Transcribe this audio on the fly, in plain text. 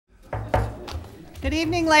Good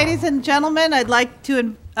evening, ladies and gentlemen. I'd like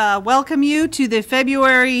to welcome you to the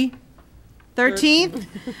February 13th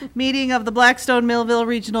meeting of the Blackstone Millville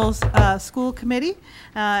Regional School Committee.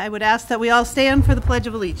 I would ask that we all stand for the Pledge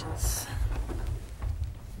of Allegiance.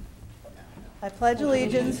 I pledge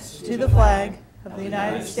allegiance to the flag of the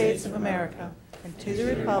United States of America and to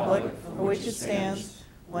the republic for which it stands,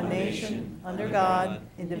 one nation, under God,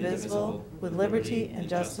 indivisible, with liberty and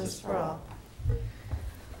justice for all.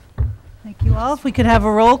 Thank you all. If we could have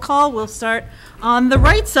a roll call, we'll start on the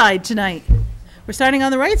right side tonight. We're starting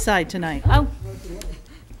on the right side tonight. Oh,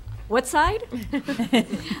 what side?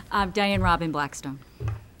 Diane Robin, Blackstone.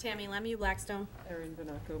 Tammy Lemieux, Blackstone. Erin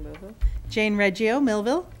Bonaco, Millville. Jane Reggio,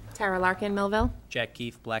 Millville. Tara Larkin, Millville. Jack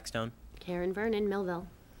Keefe, Blackstone. Karen Vernon, Millville.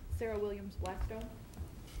 Sarah Williams, Blackstone.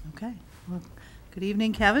 Okay. Well, good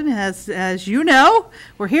evening, Kevin. As you know,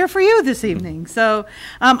 we're here for you this evening. So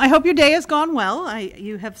I hope your day has gone well.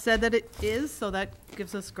 You have said that it is, so that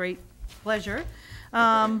gives us great pleasure.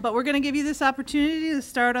 But we're going to give you this opportunity to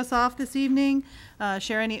start us off this evening,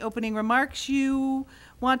 share any opening remarks you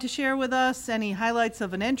want to share with us, any highlights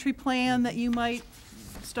of an entry plan that you might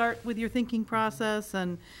start with your thinking process,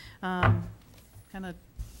 and kind of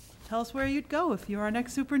tell us where you'd go if you're our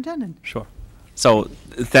next superintendent. Sure. So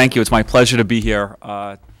thank you. It's my pleasure to be here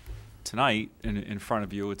tonight in front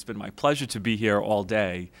of you. It's been my pleasure to be here all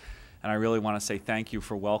day. And I really want to say thank you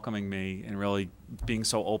for welcoming me and really being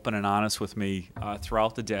so open and honest with me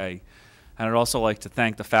throughout the day. And I'd also like to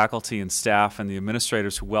thank the faculty and staff and the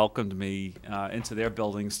administrators who welcomed me into their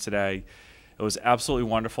buildings today. It was absolutely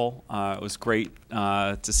wonderful. It was great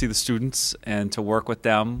to see the students and to work with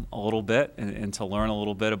them a little bit and to learn a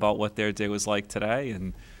little bit about what their day was like today,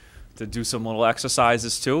 and to do some little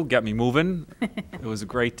exercises too, get me moving. It was a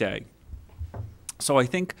great day. So I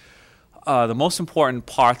think the most important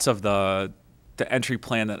parts of the entry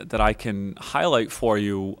plan that I can highlight for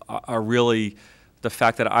you are really the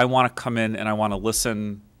fact that I want to come in and I want to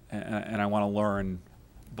listen and I want to learn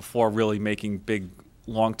before really making big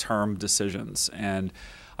long-term decisions. And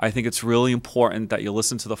I think it's really important that you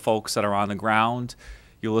listen to the folks that are on the ground,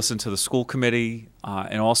 you listen to the school committee,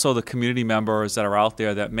 and also the community members that are out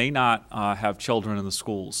there that may not have children in the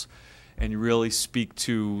schools, and you really speak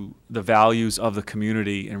to the values of the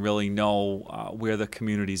community and really know where the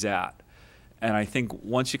community's at. And I think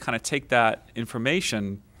once you kind of take that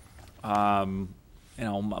information, my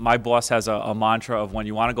boss has a mantra of when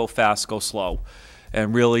you want to go fast, go slow.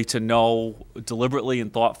 And really to know deliberately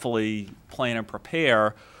and thoughtfully plan and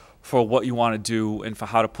prepare for what you want to do and for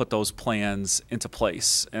how to put those plans into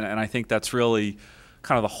place. And I think that's really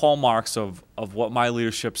kind of the hallmarks of what my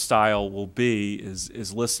leadership style will be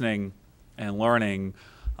is listening and learning.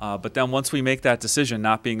 But then once we make that decision,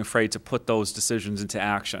 not being afraid to put those decisions into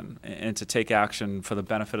action and to take action for the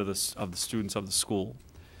benefit of the students of the school.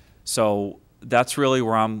 So that's really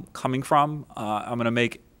where I'm coming from. I'm going to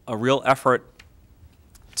make a real effort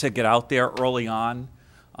to get out there early on,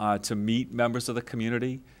 to meet members of the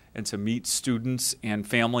community and to meet students and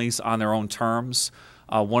families on their own terms.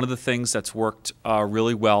 One of the things that's worked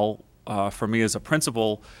really well for me as a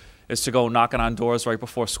principal is to go knocking on doors right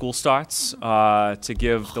before school starts, to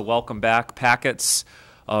give the welcome back packets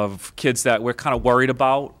of kids that we're kind of worried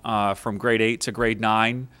about from grade 8 to grade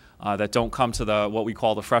 9 that don't come to what we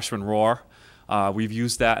call the freshman roar. We've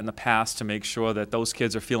used that in the past to make sure that those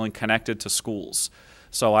kids are feeling connected to schools.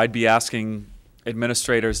 So I'd be asking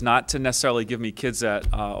administrators not to necessarily give me kids that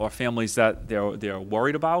or families that they're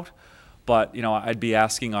worried about, but I'd be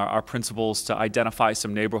asking our principals to identify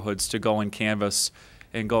some neighborhoods to go and canvass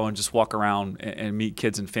and go and just walk around and meet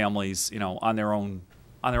kids and families on their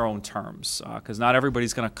own terms, because not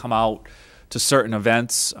everybody's going to come out to certain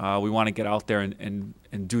events. We want to get out there and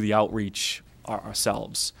do the outreach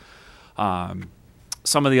ourselves.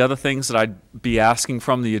 Some of the other things that I'd be asking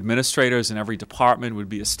from the administrators in every department would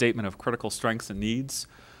be a statement of critical strengths and needs,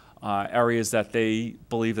 areas that they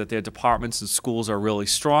believe that their departments and schools are really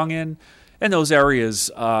strong in, and those areas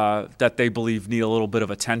that they believe need a little bit of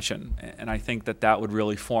attention. And I think that would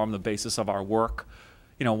really form the basis of our work.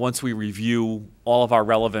 Once we review all of our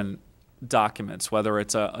relevant documents, whether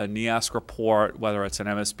it's a NEASC report, whether it's an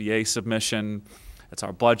MSBA submission, it's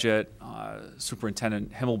our budget,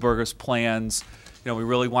 Superintendent Himmelberger's plans. We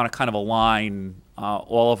really want to kind of align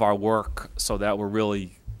all of our work so that we're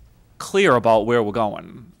really clear about where we're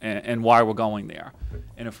going and why we're going there.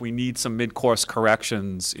 And if we need some mid-course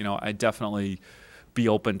corrections, I'd definitely be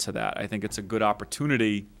open to that. I think it's a good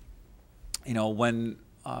opportunity, when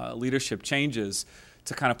leadership changes,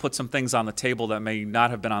 to kind of put some things on the table that may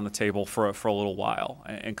not have been on the table for a little while,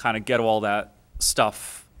 and kind of get all that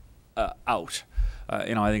stuff out.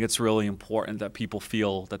 I think it's really important that people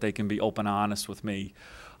feel that they can be open and honest with me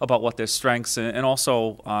about what their strengths and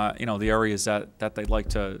also, the areas that they'd like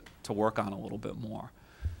to work on a little bit more.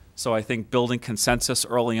 So I think building consensus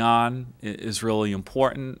early on is really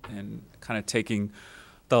important, and kind of taking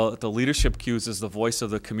the leadership cues as the voice of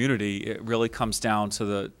the community. It really comes down to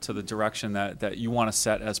the direction that you want to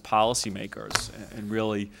set as policymakers, and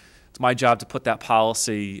really it's my job to put that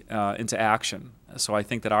policy into action. So I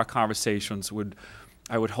think that our conversations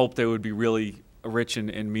I would hope they would be really rich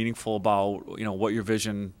and meaningful about what your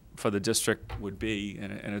vision for the district would be,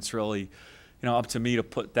 and it's really up to me to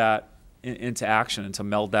put that into action and to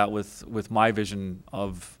meld that with my vision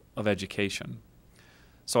of education.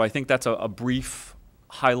 So I think that's a brief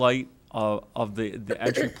highlight of the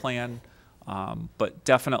entry plan, but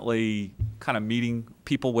definitely kind of meeting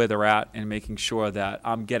people where they're at and making sure that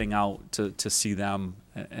I'm getting out to see them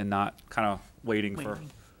and not kind of waiting for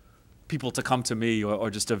people to come to me or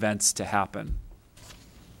just events to happen.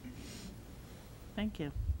 Thank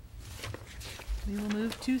you. We will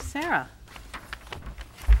move to Sarah.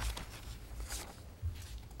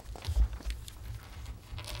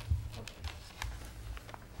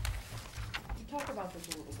 You talked about this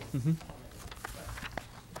a little bit. Mm-hmm. But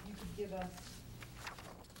if you could give us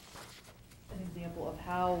an example of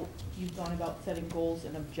how you've gone about setting goals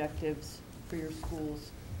and objectives for your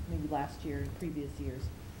schools, maybe last year and previous years,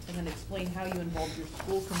 and then explain how you involved your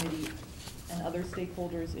school committee and other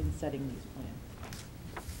stakeholders in setting these plans.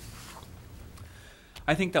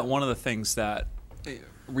 I think that one of the things that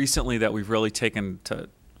recently that we've really taken to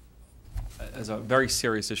as a very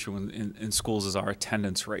serious issue in schools is our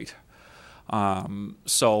attendance rate.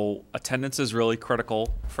 So attendance is really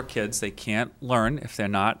critical for kids. They can't learn if they're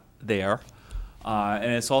not there.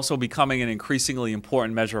 And it's also becoming an increasingly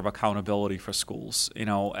important measure of accountability for schools,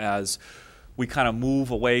 as we kind of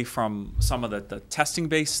move away from some of the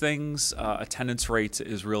testing-based things. Attendance rates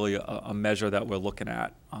is really a measure that we're looking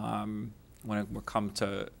at when it comes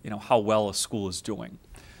to how well a school is doing.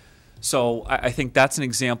 So I think that's an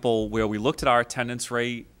example where we looked at our attendance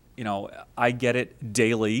rate. I get it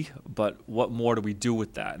daily, but what more do we do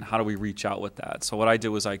with that, and how do we reach out with that? So what I did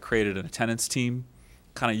was I created an attendance team,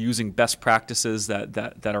 kind of using best practices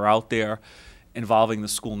that are out there, involving the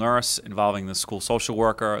school nurse, involving the school social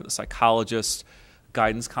worker, the psychologist,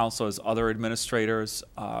 guidance counselors, other administrators.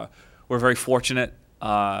 We're very fortunate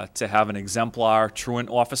to have an exemplar truant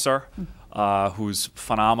officer who's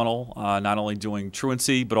phenomenal, not only doing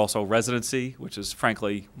truancy but also residency, which is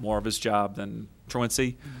frankly more of his job than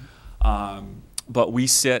truancy. But we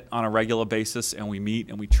sit on a regular basis and we meet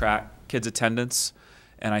and we track kids' attendance.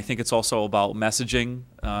 And I think it's also about messaging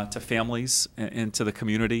to families and to the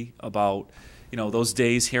community about, those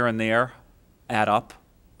days here and there add up,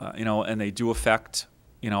 and they do affect,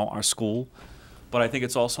 our school. But I think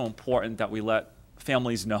it's also important that we let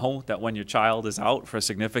families know that when your child is out for a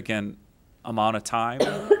significant amount of time,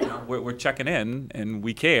 we're checking in and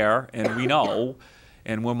we care and we know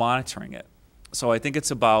and we're monitoring it. So I think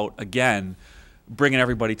it's about, again, bringing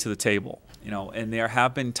everybody to the table, and there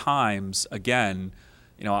have been times, again,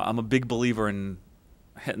 I'm a big believer in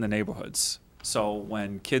hitting the neighborhoods. So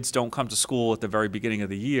when kids don't come to school at the very beginning of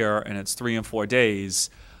the year and it's 3 and 4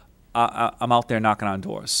 days, I'm out there knocking on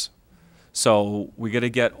doors. So we got to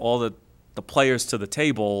get all the players to the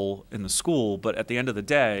table in the school, but at the end of the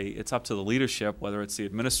day, it's up to the leadership, whether it's the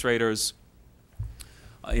administrators,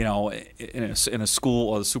 in a school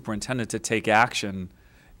or the superintendent, to take action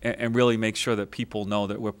and really make sure that people know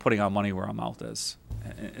that we're putting our money where our mouth is.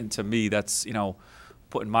 And to me, that's,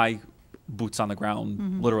 putting my boots on the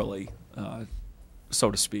ground, literally,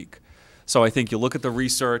 so to speak. So I think you look at the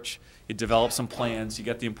research, you develop some plans, you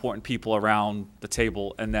get the important people around the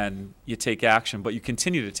table, and then you take action. But you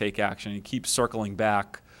continue to take action. You keep circling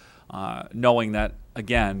back, knowing that,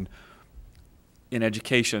 again, in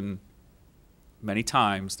education, many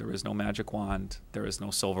times there is no magic wand, there is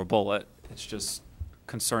no silver bullet. It's just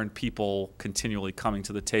concerned people continually coming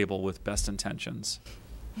to the table with best intentions.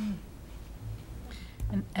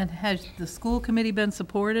 And has the school committee been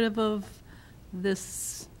supportive of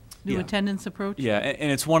this new attendance approach? Yeah,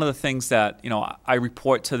 and it's one of the things that, I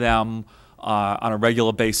report to them on a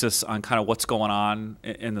regular basis on kind of what's going on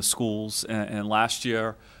in the schools. And last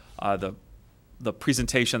year, the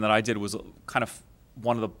presentation that I did was kind of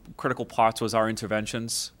one of the critical parts was our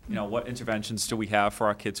interventions. What interventions do we have for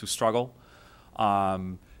our kids who struggle?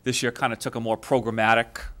 This year kind of took a more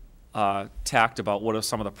programmatic tact about what are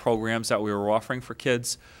some of the programs that we were offering for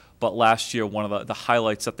kids. But last year, one of the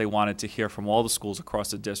highlights that they wanted to hear from all the schools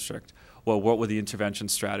across the district were what were the intervention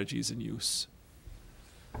strategies in use.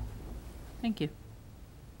 Thank you.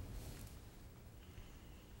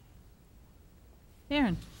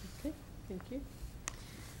 Aaron? Okay, thank you.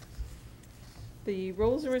 The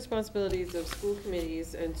roles and responsibilities of school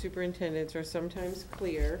committees and superintendents are sometimes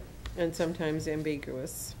clear and sometimes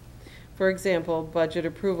ambiguous. For example, budget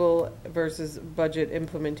approval versus budget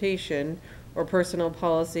implementation, or personnel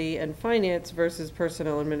policy and finance versus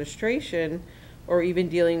personnel administration, or even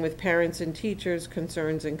dealing with parents and teachers'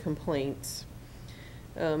 concerns and complaints.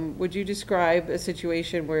 Would you describe a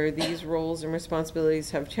situation where these roles and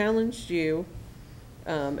responsibilities have challenged you,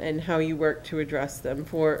 and how you work to address them?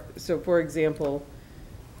 For example,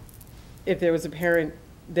 if there was a parent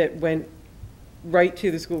that went right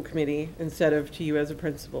to the school committee instead of to you as a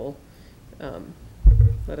principal,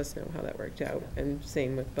 let us know how that worked out, and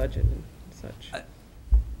same with budget and such.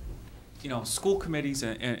 You know, school committees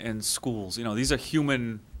and schools, you know, these are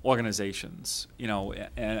human organizations, you know,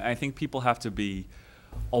 and I think people have to be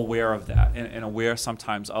aware of that and aware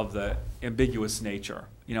sometimes of the ambiguous nature.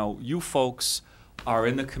 You know, you folks are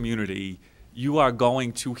in the community, you are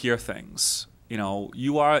going to hear things. You know,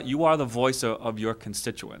 you are the voice of your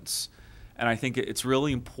constituents. And I think it's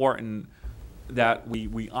really important that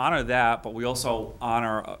we honor that, but we also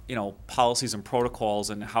honor, you know, policies and protocols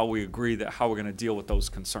and how we agree that how we're going to deal with those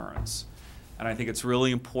concerns. And I think it's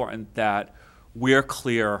really important that we're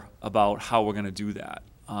clear about how we're going to do that.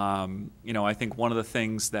 You know, I think one of the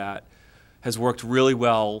things that has worked really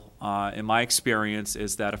well in my experience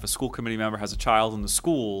is that if a school committee member has a child in the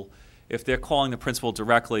school, if they're calling the principal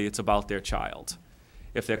directly, it's about their child.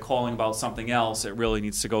 If they're calling about something else, it really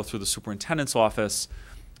needs to go through the superintendent's office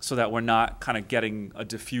so that we're not kind of getting a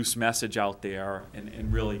diffuse message out there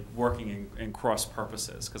and really working in cross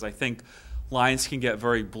purposes. Because I think lines can get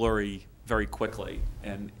very blurry very quickly,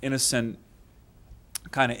 and innocent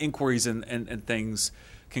kind of inquiries and things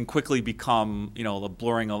can quickly become, you know, the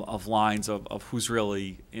blurring of lines of who's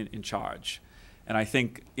really in charge. And I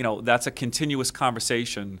think, you know, that's a continuous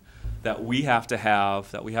conversation that we have to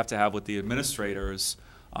have with the administrators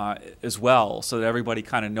as well, so that everybody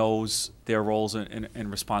kind of knows their roles and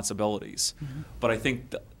responsibilities. Mm-hmm. But I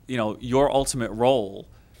think, you know, your ultimate role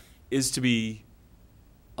is to be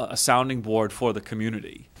a sounding board for the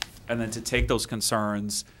community, and then to take those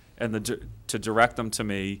concerns and to direct them to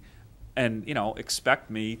me, and, you know, expect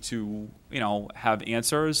me to, you know, have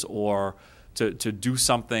answers or to do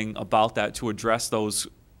something about that to address those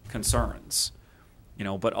concerns. You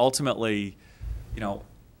know, but ultimately, you know,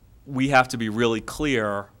 we have to be really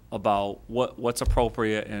clear about what's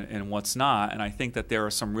appropriate and what's not. And I think that there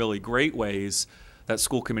are some really great ways that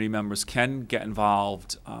school committee members can get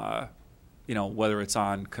involved, you know, whether it's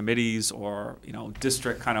on committees or, you know,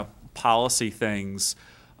 district kind of policy things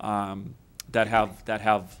that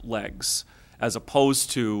have legs, as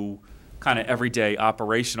opposed to kind of everyday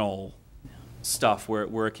operational stuff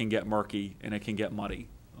where it can get murky and it can get muddy.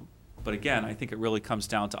 But again, I think it really comes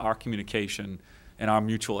down to our communication and our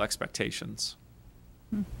mutual expectations.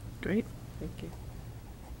 Great. Thank you.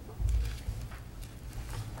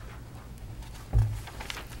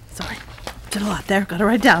 Sorry, did a lot there. Got to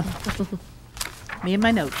write down. Me and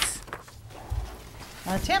my notes.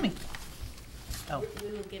 Tammy. Oh,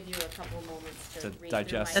 We will give you a couple moments to To read through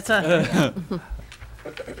digest. my- that's a.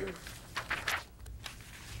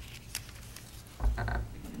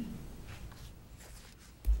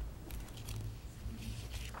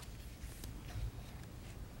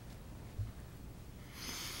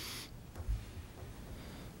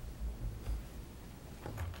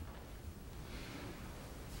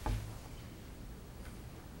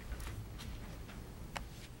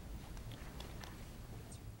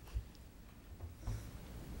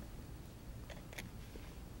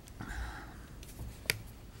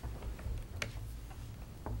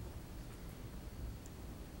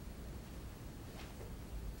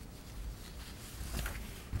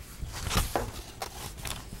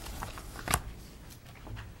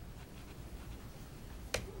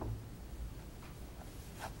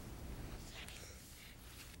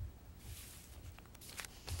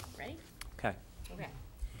 Ready? Okay. Okay.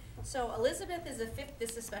 So Elizabeth is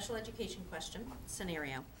this is a special education question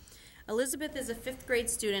scenario. Elizabeth is a 5th grade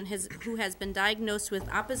student who has been diagnosed with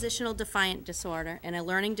oppositional defiant disorder and a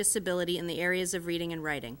learning disability in the areas of reading and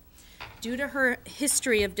writing. Due to her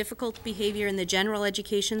history of difficult behavior in the general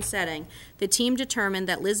education setting, the team determined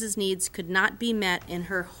that Liz's needs could not be met in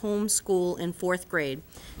her home school in 4th grade,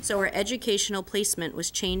 so her educational placement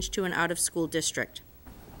was changed to an out-of-school district.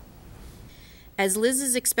 As Liz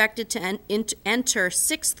is expected to enter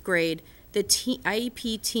 6th grade, the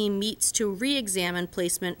IEP team meets to re-examine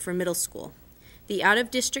placement for middle school. The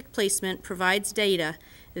out-of-district placement provides data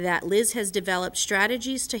that Liz has developed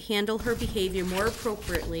strategies to handle her behavior more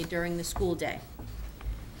appropriately during the school day.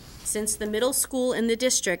 Since the middle school in the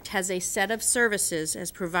district has a set of services as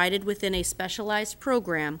provided within a specialized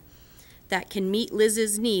program that can meet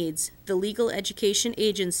Liz's needs, the legal education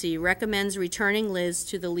agency recommends returning Liz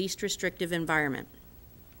to the least restrictive environment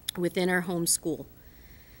within her home school.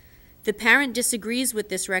 The parent disagrees with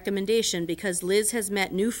this recommendation because Liz has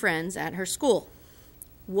met new friends at her school.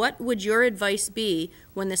 What would your advice be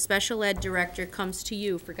when the special ed director comes to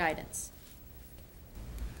you for guidance?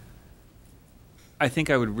 I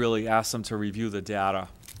think I would really ask them to review the data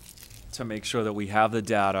to make sure that we have the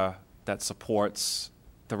data that supports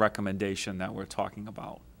the recommendation that we're talking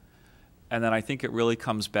about. And then I think it really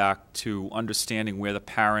comes back to understanding where the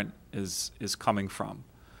parent is coming from.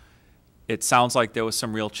 It sounds like there was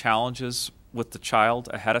some real challenges with the child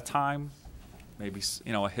ahead of time, maybe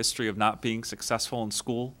a history of not being successful in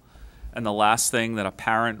school. And the last thing that a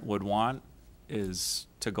parent would want is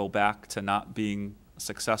to go back to not being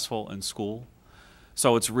successful in school.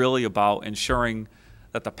 So it's really about ensuring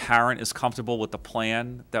that the parent is comfortable with the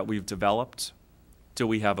plan that we've developed. Do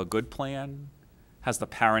we have a good plan? Has the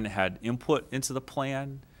parent had input into the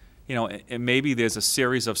plan? And maybe there's a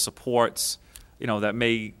series of supports, that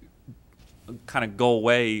may kind of go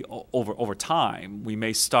away over time. We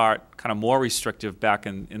may start kind of more restrictive back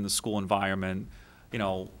in the school environment,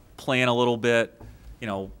 plan a little bit,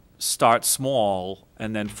 start small,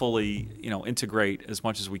 and then fully, integrate as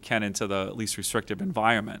much as we can into the least restrictive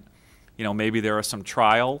environment. Maybe there are some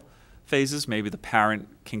trial phases. Maybe the parent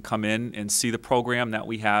can come in and see the program that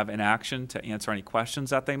we have in action to answer any questions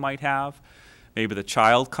that they might have. Maybe the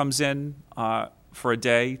child comes in for a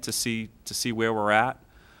day to see where we're at.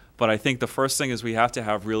 But I think the first thing is we have to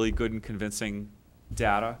have really good and convincing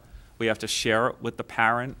data. We have to share it with the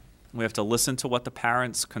parent. We have to listen to what the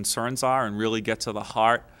parent's concerns are and really get to the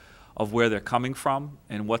heart of where they're coming from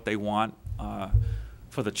and what they want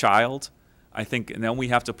for the child. I think, and then we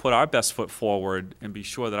have to put our best foot forward and be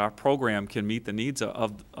sure that our program can meet the needs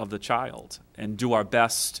of the child, and do our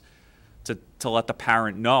best to let the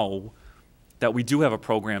parent know that we do have a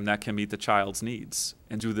program that can meet the child's needs,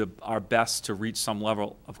 and do our best to reach some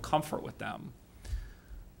level of comfort with them.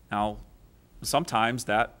 Now, sometimes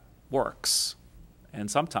that works, and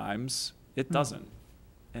sometimes it doesn't.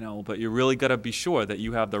 But you really got to be sure that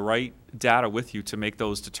you have the right data with you to make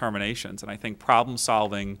those determinations. And I think problem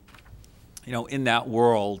solving, in that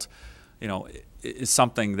world, is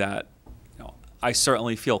something that, I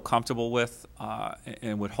certainly feel comfortable with,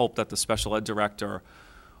 and would hope that the special ed director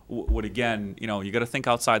would, again, you got to think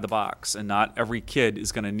outside the box, and not every kid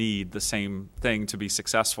is going to need the same thing to be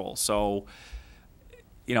successful. So,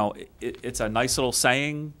 it's a nice little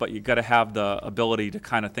saying, but you got to have the ability to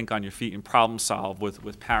kind of think on your feet and problem solve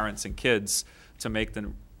with parents and kids to make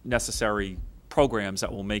the necessary programs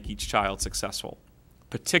that will make each child successful,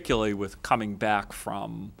 particularly with coming back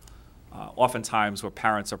from oftentimes where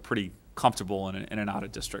parents are pretty comfortable in an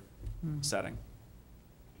out-of-district setting.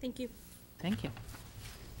 Thank you. Thank you.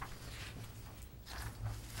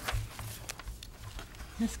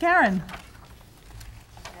 Ms. Karen?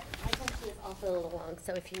 My question is also a little long,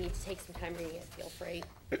 so if you need to take some time reading it, feel free.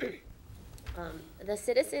 The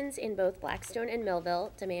citizens in both Blackstone and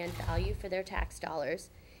Millville demand value for their tax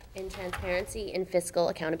dollars and transparency and fiscal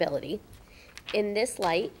accountability. In this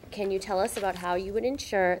light, can you tell us about how you would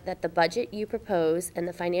ensure that the budget you propose and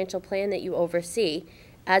the financial plan that you oversee,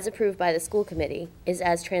 as approved by the school committee, is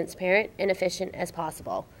as transparent and efficient as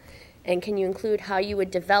possible? And can you include how you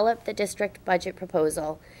would develop the district budget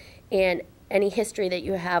proposal and any history that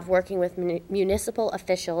you have working with municipal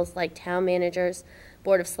officials like town managers,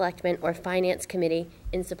 Board of Selectmen, or Finance Committee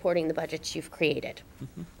in supporting the budgets you've created?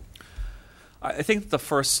 Mm-hmm. I think the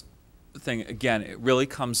first thing, again, it really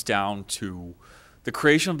comes down to the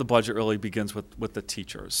creation of the budget really begins with the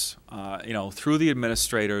teachers, through the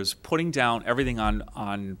administrators, putting down everything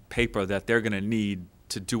on paper that they're going to need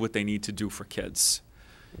to do what they need to do for kids.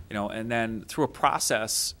 And then through a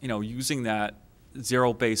process, using that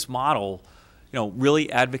zero-based model, really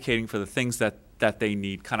advocating for the things that they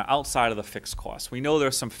need kind of outside of the fixed costs. We know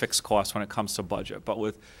there's some fixed costs when it comes to budget, but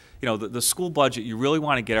with the school budget, you really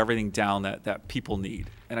want to get everything down that people need.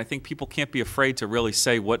 And I think people can't be afraid to really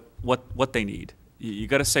say what they need. You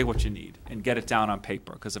got to say what you need and get it down on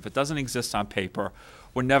paper, because if it doesn't exist on paper,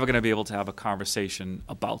 we're never going to be able to have a conversation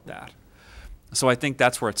about that. So I think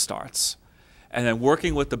that's where it starts. And then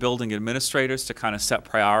working with the building administrators to kind of set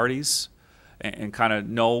priorities and kind of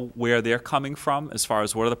know where they're coming from as far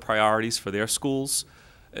as what are the priorities for their schools.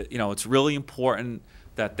 It's really important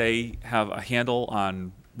that they have a handle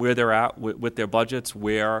on where they're at with their budgets,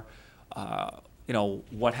 where,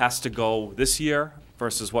 what has to go this year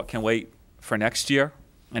versus what can wait for next year,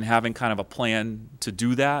 and having kind of a plan to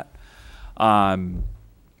do that.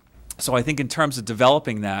 So I think in terms of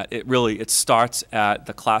developing that, it starts at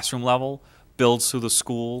the classroom level, builds through the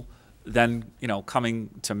school, then coming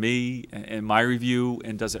to me in my review,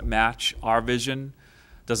 and does it match our vision?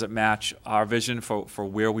 Does it match our vision for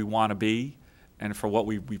where we want to be and for what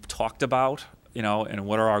we've talked about, and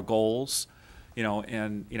what are our goals?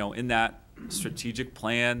 And in that strategic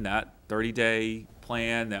plan, that 30-day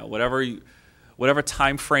plan, that whatever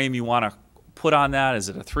time frame you want to put on that, is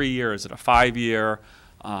it a 3-year, is it a 5-year?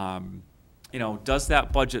 Does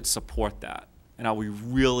that budget support that? And are we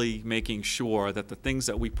really making sure that the things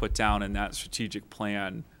that we put down in that strategic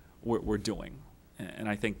plan we're doing? And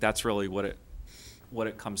I think that's really what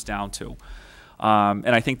it comes down to. And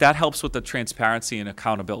I think that helps with the transparency and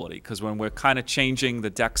accountability, because when we're kind of changing the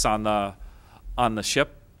decks on the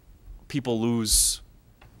ship, people lose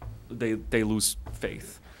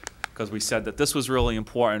faith, because we said that this was really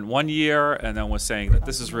important one year, and then we're saying that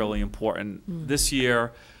this is really important this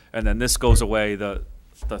year, and then this goes away the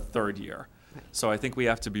third year. So I think we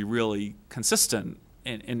have to be really consistent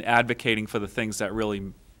in advocating for the things that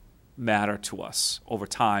really matter to us over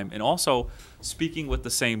time, and also speaking with the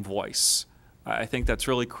same voice. I think that's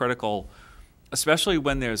really critical, especially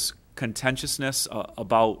when there's contentiousness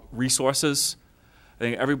about resources. I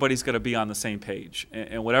think everybody's got to be on the same page,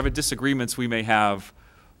 and whatever disagreements we may have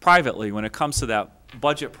privately when it comes to that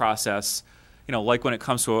budget process, like when it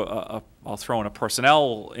comes to I'll throw in a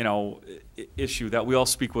personnel, issue, that we all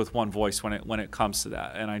speak with one voice when it comes to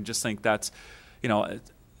that. And I just think that's,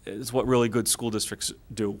 is what really good school districts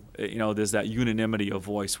do. There's that unanimity of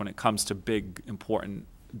voice when it comes to big, important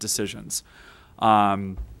decisions.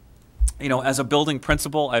 As a building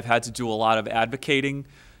principal, I've had to do a lot of advocating,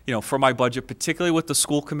 for my budget, particularly with the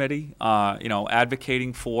school committee,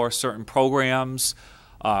 advocating for certain programs,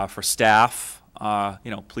 for staff,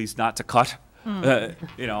 please not to cut.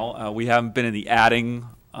 We haven't been in the adding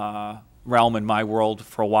realm in my world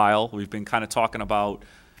for a while. We've been kind of talking about,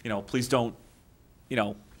 please don't,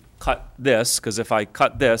 cut this, because if I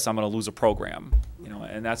cut this, I'm going to lose a program.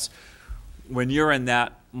 And that's when you're in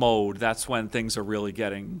that mode, that's when things are really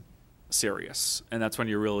getting serious, and that's when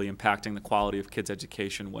you're really impacting the quality of kids'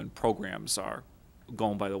 education, when programs are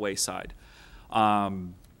going by the wayside.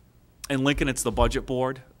 In Lincoln, it's the budget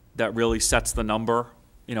board that really sets the number,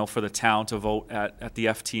 for the town to vote at the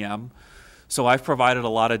FTM. So I've provided a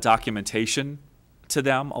lot of documentation to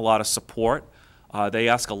them, a lot of support. They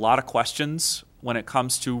ask a lot of questions when it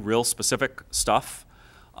comes to real specific stuff.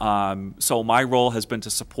 So my role has been to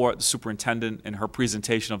support the superintendent in her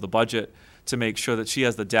presentation of the budget, to make sure that she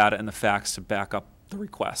has the data and the facts to back up the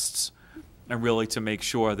requests, and really to make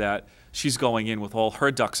sure that she's going in with all her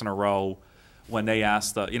ducks in a row when they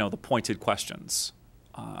ask the pointed questions.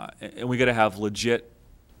 And we got to have legit,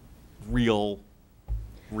 real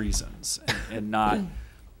reasons, and not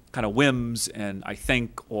kind of whims and I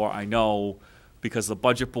think or I know, because the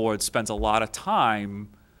budget board spends a lot of time,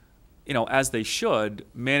 as they should,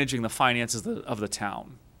 managing the finances of the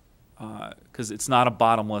town, because it's not a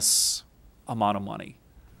bottomless amount of money.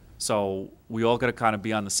 So we all got to kind of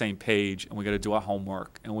be on the same page, and we got to do our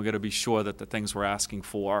homework, and we got to be sure that the things we're asking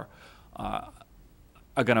for are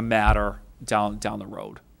going to matter down the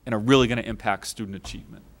road, and are really going to impact student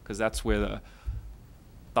achievement, because that's where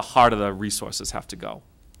the heart of the resources have to go.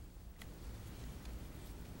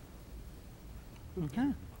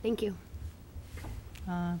 Okay. Thank you.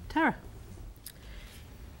 Tara?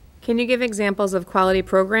 Can you give examples of quality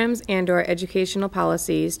programs and/or educational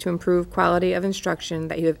policies to improve quality of instruction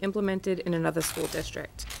that you have implemented in another school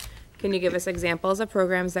district? Can you give us examples of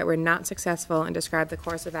programs that were not successful and describe the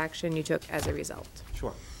course of action you took as a result?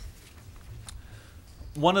 Sure.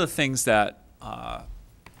 One of the things that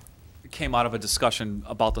came out of a discussion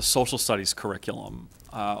about the social studies curriculum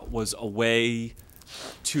was a way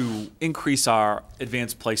to increase our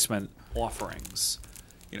advanced placement offerings.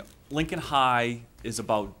 Lincoln High is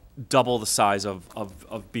about double the size of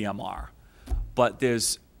BMR, but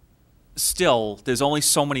there's only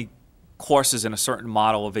so many courses in a certain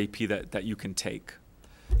model of AP that you can take.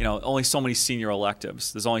 Only so many senior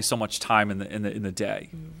electives. There's only so much time in the day.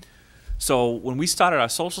 Mm-hmm. So when we started our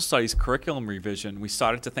social studies curriculum revision, we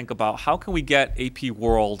started to think about how can we get AP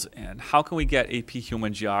World and how can we get AP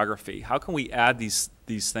Human Geography? How can we add these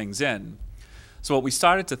things in? So what we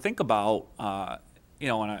started to think about,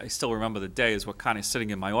 and I still remember the day as we're kind of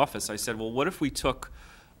sitting in my office, I said, well, what if we took,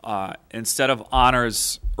 instead of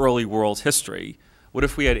honors early world history, what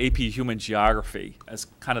if we had AP Human Geography as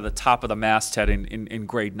kind of the top of the masthead in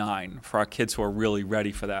grade 9 for our kids who are really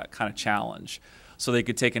ready for that kind of challenge? So they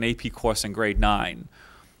could take an AP course in grade 9.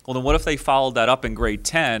 Well, then what if they followed that up in grade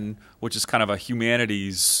 10, which is kind of a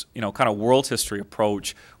humanities, kind of world history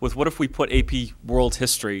approach, with what if we put AP World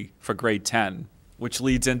History for grade 10, which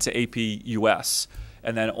leads into AP US,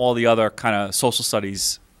 and then all the other kind of social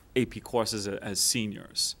studies AP courses as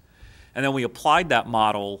seniors. And then we applied that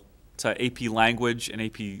model to AP Language and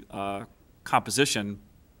AP Composition.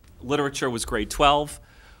 Literature was grade 12.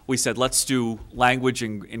 We said, let's do language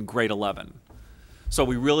in grade 11. So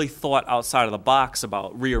we really thought outside of the box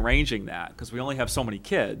about rearranging that, because we only have so many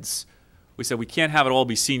kids. We said we can't have it all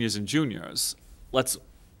be seniors and juniors. Let's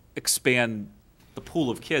expand the pool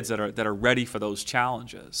of kids that are ready for those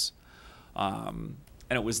challenges. And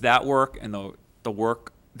it was that work and the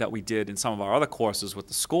work that we did in some of our other courses with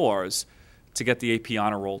the scores to get the AP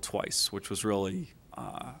honor roll twice, which was really,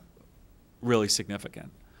 really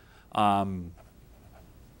significant.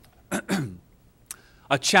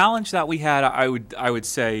 A challenge that we had, I would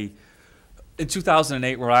say, in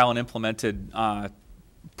 2008, Rhode Island implemented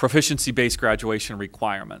proficiency-based graduation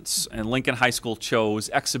requirements, and Lincoln High School chose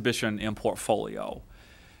exhibition and portfolio.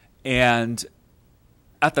 And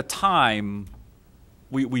at the time,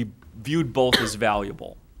 we viewed both as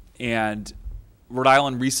valuable. And Rhode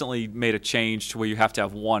Island recently made a change to where you have to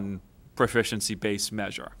have one proficiency-based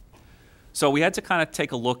measure. So we had to kind of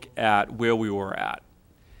take a look at where we were at.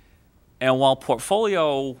 And while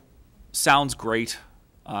portfolio sounds great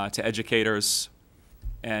to educators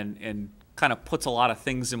and kind of puts a lot of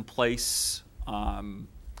things in place,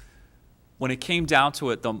 when it came down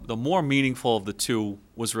to it, the more meaningful of the two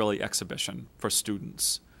was really exhibition for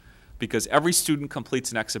students. Because every student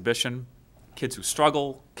completes an exhibition, kids who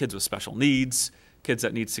struggle, kids with special needs, kids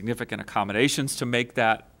that need significant accommodations to make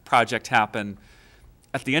that project happen.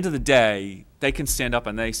 At the end of the day, they can stand up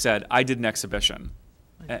and they said, I did an exhibition.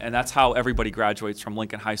 And that's how everybody graduates from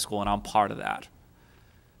Lincoln High School, and I'm part of that.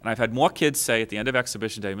 And I've had more kids say at the end of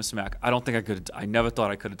exhibition day, Mr. Mack, I never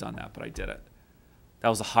thought I could have done that, but I did it. That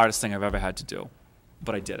was the hardest thing I've ever had to do,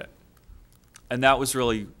 but I did it. And that was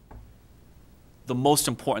really the most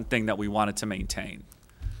important thing that we wanted to maintain.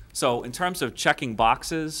 So in terms of checking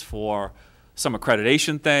boxes for some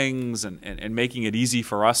accreditation things and making it easy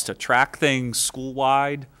for us to track things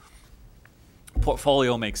school-wide,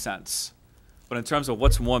 portfolio makes sense. But in terms of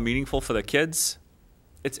what's more meaningful for the kids,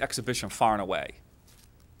 it's exhibition far and away.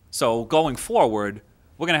 So going forward,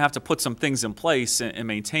 we're going to have to put some things in place and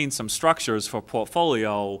maintain some structures for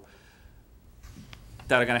portfolio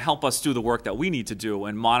that are going to help us do the work that we need to do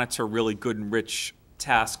and monitor really good and rich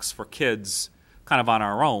tasks for kids kind of on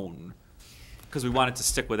our own, because we wanted to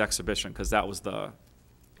stick with exhibition because that was the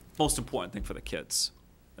most important thing for the kids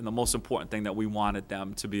and the most important thing that we wanted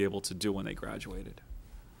them to be able to do when they graduated.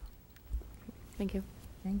 Thank you.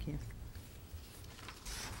 Thank you.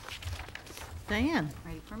 Diane?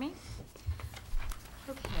 Ready for me?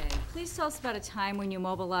 Okay, please tell us about a time when you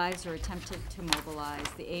mobilized or attempted to mobilize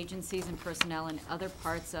the agencies and personnel in other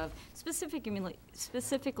parts of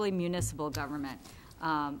specifically municipal government,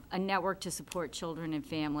 a network to support children and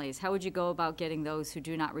families. How would you go about getting those who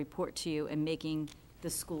do not report to you and making the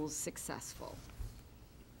schools successful?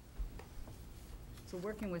 So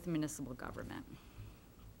working with municipal government.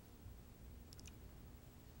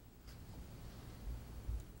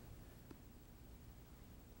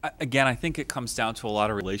 Again, I think it comes down to a lot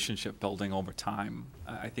of relationship building over time.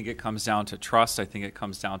 I think it comes down to trust. I think it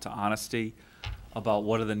comes down to honesty about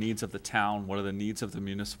what are the needs of the town, what are the needs of the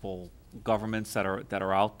municipal governments that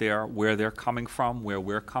are out there, where they're coming from, where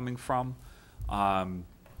we're coming from. The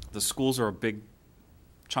schools are a big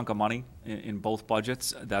chunk of money in both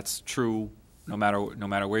budgets. That's true no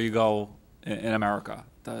matter where you go in America.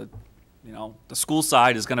 The school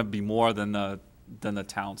side is going to be more than the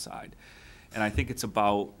town side. And I think it's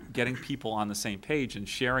about getting people on the same page and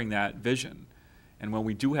sharing that vision. And when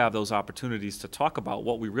we do have those opportunities to talk about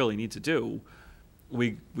what we really need to do,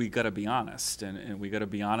 we got to be honest. And we got to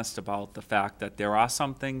be honest about the fact that there are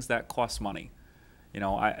some things that cost money.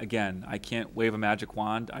 I can't wave a magic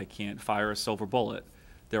wand. I can't fire a silver bullet.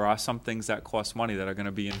 There are some things that cost money that are going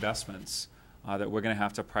to be investments that we're going to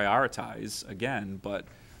have to prioritize again. But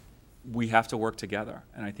we have to work together.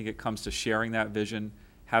 And I think it comes to sharing that vision,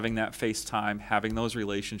 having that face time, having those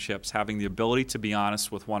relationships, having the ability to be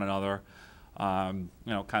honest with one another, kind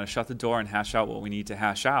of shut the door and hash out what we need to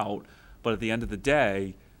hash out. But at the end of the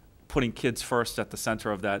day, putting kids first at the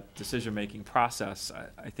center of that decision-making process,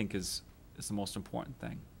 I think is the most important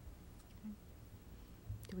thing.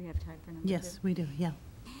 Do we have time for number two? Yes, we do, yeah.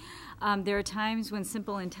 There are times when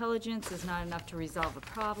simple intelligence is not enough to resolve a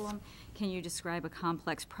problem. Can you describe a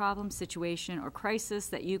complex problem, situation, or crisis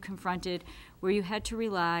that you confronted where you had to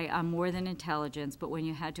rely on more than intelligence, but when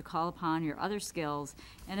you had to call upon your other skills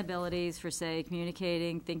and abilities for, say,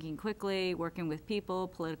 communicating, thinking quickly, working with people,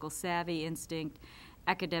 political savvy, instinct,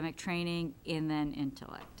 academic training, and then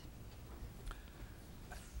intellect?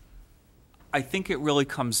 I think it really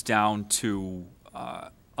comes down to,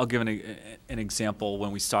 I'll give an example.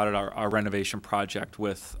 When we started our renovation project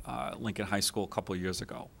with Lincoln High School a couple of years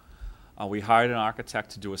ago, we hired an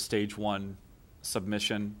architect to do a stage 1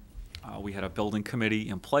 submission. We had a building committee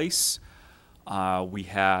in place. We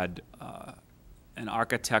had an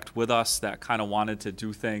architect with us that kind of wanted to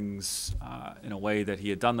do things in a way that he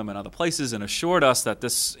had done them in other places, and assured us that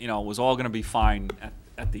this, was all going to be fine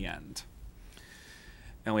at the end.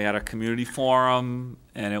 And we had a community forum,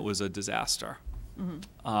 and it was a disaster.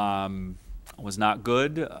 Mm-hmm. It was not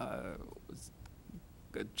good.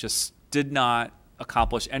 It just did not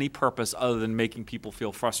accomplish any purpose other than making people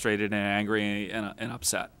feel frustrated and angry and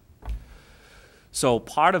upset. So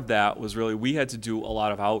part of that was really, we had to do a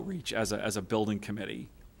lot of outreach as a building committee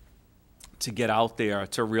to get out there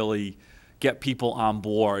to really get people on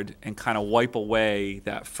board and kind of wipe away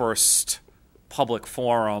that first public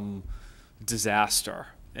forum disaster,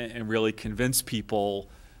 and really convince people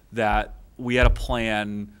that we had a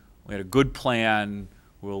plan, we had a good plan,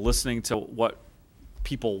 we were listening to what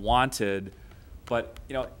people wanted, but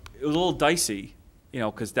it was a little dicey,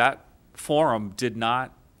 because that forum did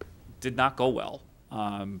not go well.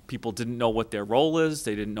 People didn't know what their role is,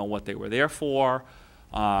 they didn't know what they were there for.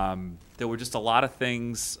 There were just a lot of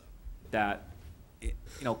things that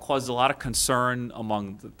caused a lot of concern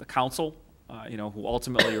among the council, who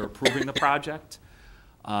ultimately are approving the project.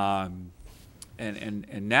 And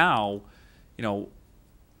now,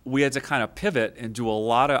 we had to kind of pivot and do a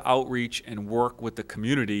lot of outreach and work with the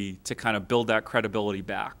community to kind of build that credibility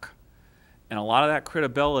back. And a lot of that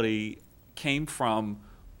credibility came from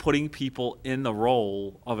putting people in the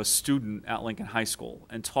role of a student at Lincoln High School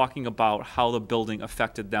and talking about how the building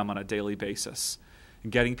affected them on a daily basis,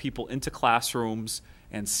 and getting people into classrooms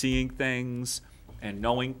and seeing things and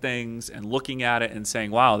knowing things and looking at it and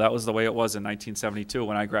saying, wow, that was the way it was in 1972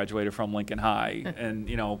 when I graduated from Lincoln High. And,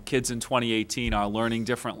 kids in 2018 are learning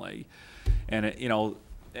differently. And,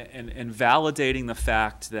 and validating the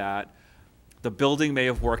fact that the building may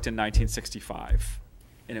have worked in 1965,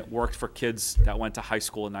 and it worked for kids that went to high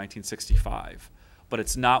school in 1965, but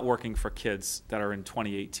it's not working for kids that are in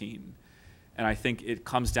 2018. And I think it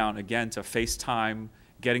comes down, again, to FaceTime,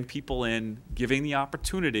 getting people in, giving the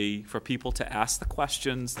opportunity for people to ask the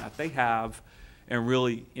questions that they have, and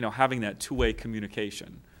really, having that two-way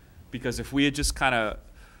communication. Because if we had just kind of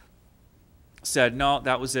said, no,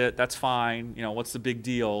 that was it, that's fine, what's the big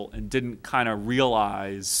deal, and didn't kind of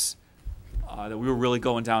realize that we were really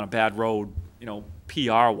going down a bad road,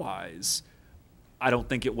 PR-wise, I don't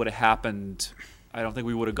think it would have happened. I don't think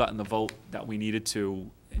we would have gotten the vote that we needed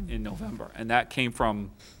to in November. And that came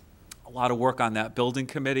from a lot of work on that building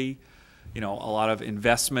committee, a lot of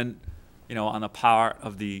investment, on the part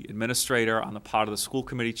of the administrator, on the part of the school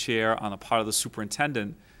committee chair, on the part of the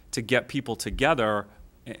superintendent, to get people together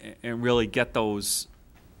and really get those,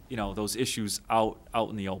 those issues out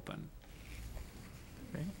in the open.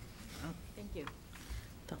 Thank you.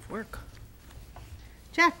 Tough work.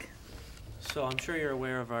 Jack. So I'm sure you're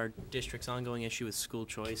aware of our district's ongoing issue with school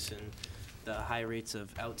choice and the high rates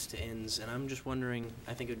of outs to ins, and I'm just wondering,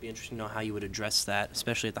 I think it would be interesting to know how you would address that,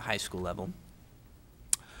 especially at the high school level.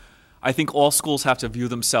 I think all schools have to view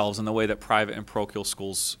themselves in the way that private and parochial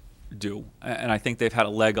schools do, and I think they've had a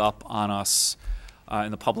leg up on us in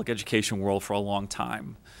the public education world for a long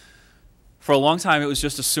time. For a long time, it was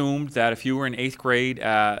just assumed that if you were in 8th grade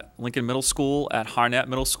at Lincoln Middle School, at Harnett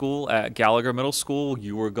Middle School, at Gallagher Middle School,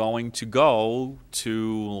 you were going to go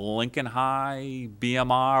to Lincoln High,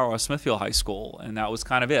 BMR, or Smithfield High School, and that was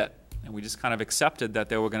kind of it. And we just kind of accepted that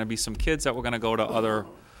there were going to be some kids that were going to go to other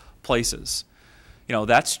places.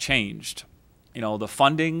 That's changed. The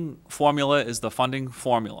funding formula is the funding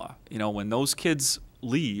formula. When those kids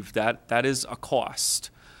leave, that is a cost.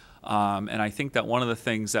 And I think that one of the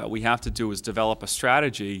things that we have to do is develop a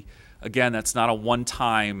strategy, again, that's not a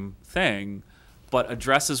one-time thing, but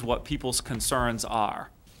addresses what people's concerns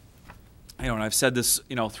are. And I've said this,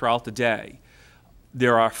 throughout the day.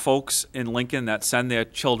 There are folks in Lincoln that send their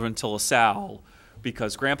children to LaSalle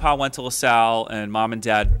because grandpa went to LaSalle and mom and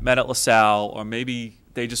dad met at LaSalle, or maybe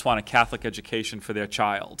they just want a Catholic education for their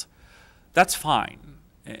child. That's fine.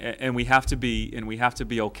 And we have to be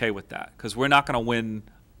okay with that, because we're not going to win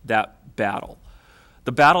that battle.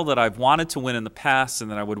 The battle that I've wanted to win in the past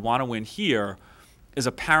and that I would want to win here is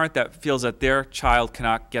a parent that feels that their child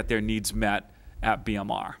cannot get their needs met at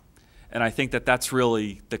BMR. And I think that that's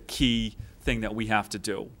really the key thing that we have to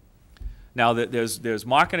do. Now, there's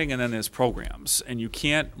marketing and then there's programs, and you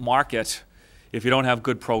can't market if you don't have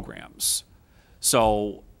good programs.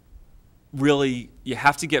 So really, you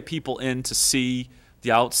have to get people in to see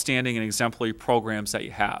the outstanding and exemplary programs that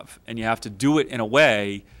you have, and you have to do it in a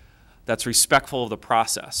way that's respectful of the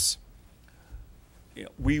process.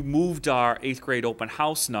 We moved our 8th grade open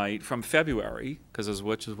house night from February,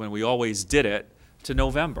 which is when we always did it, to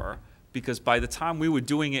November, because by the time we were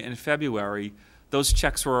doing it in February, those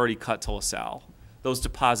checks were already cut to LaSalle. Those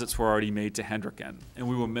deposits were already made to Hendricken, and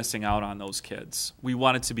we were missing out on those kids. We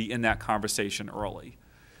wanted to be in that conversation early.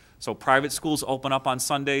 So private schools open up on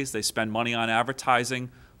Sundays. They spend money on advertising.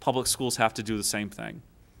 Public schools have to do the same thing.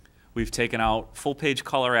 We've taken out full-page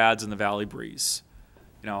color ads in the Valley Breeze.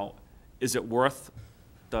 Is it worth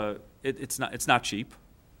it's not cheap,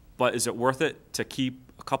 but is it worth it to keep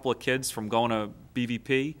a couple of kids from going to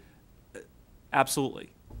BVP?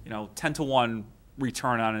 Absolutely. 10 to 1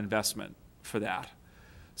 return on investment for that.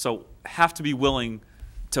 So have to be willing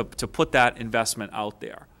to put that investment out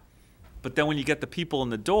there. But then when you get the people in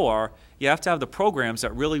the door, you have to have the programs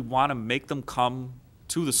that really want to make them come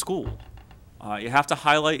to the school. You have to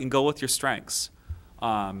highlight and go with your strengths.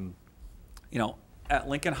 At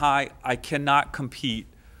Lincoln High, I cannot compete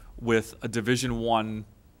with a Division I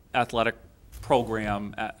athletic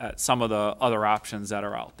program at some of the other options that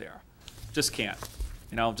are out there. Just can't.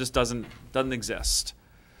 Just doesn't exist.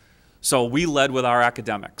 So we led with our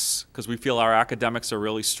academics because we feel our academics are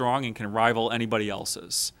really strong and can rival anybody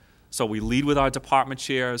else's. So we lead with our department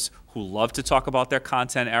chairs who love to talk about their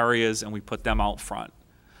content areas, and we put them out front.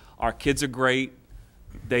 Our kids are great.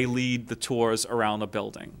 They lead the tours around the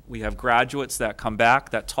building. We have graduates that come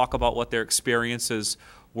back that talk about what their experiences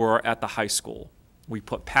were at the high school. We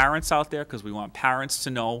put parents out there because we want parents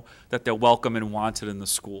to know that they're welcome and wanted in the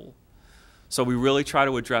school. So we really try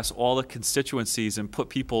to address all the constituencies and put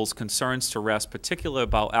people's concerns to rest, particularly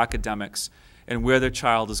about academics and where their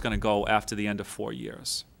child is going to go after the end of 4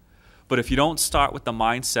 years. But if you don't start with the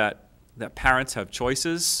mindset that parents have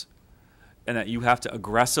choices and that you have to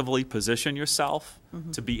aggressively position yourself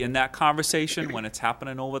to be in that conversation when it's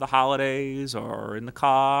happening over the holidays or in the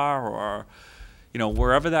car or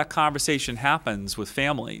wherever that conversation happens with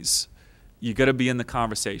families, you got to be in the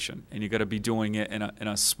conversation, and you got to be doing it in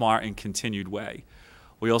a smart and continued way.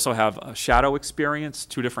 We also have a shadow experience,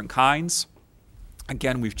 2 different kinds.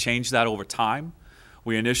 Again, we've changed that over time.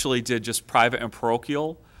 We initially did just private and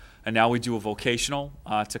parochial, and now we do a vocational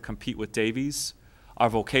to compete with Davies. Our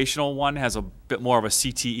vocational one has a bit more of a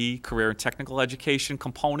CTE, career and technical education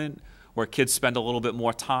component, where kids spend a little bit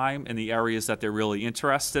more time in the areas that they're really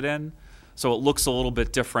interested in. So it looks a little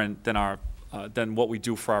bit different than what we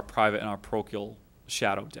do for our private and our parochial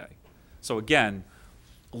shadow day. So again,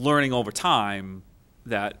 learning over time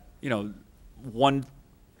that one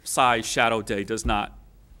size shadow day does not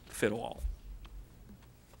fit all.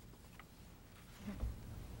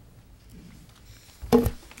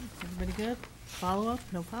 Everybody good? Follow-up?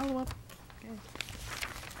 No follow-up?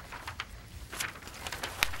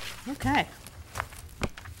 Okay.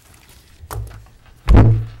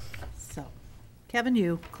 So, Kevin,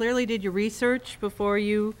 you clearly did your research before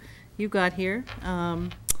you got here.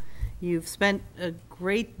 You've spent a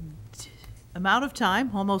great amount of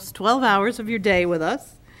time, almost 12 hours of your day with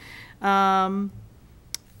us.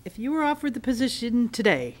 If you were offered the position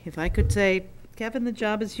today, if I could say, Kevin, the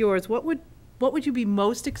job is yours, what would you be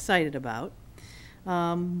most excited about?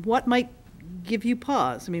 What might give you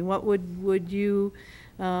pause? I mean, what would you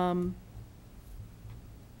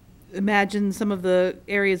imagine some of the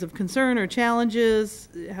areas of concern or challenges?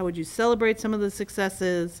 How would you celebrate some of the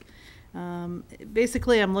successes?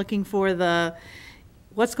 Basically, I'm looking for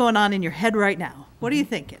what's going on in your head right now. What are you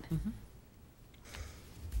thinking?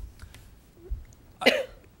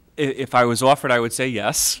 If I was offered, I would say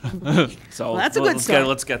yes. So well, that's a good start.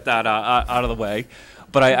 Let's get that out of the way.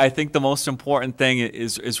 But I think the most important thing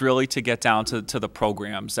is really to get down to the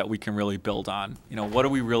programs that we can really build on. What are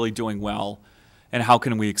we really doing well, and how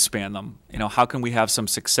can we expand them? How can we have some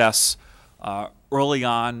success early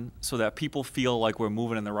on so that people feel like we're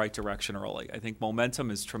moving in the right direction early? I think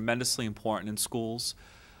momentum is tremendously important in schools.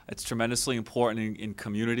 It's tremendously important in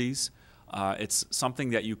communities. It's something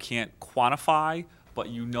that you can't quantify, but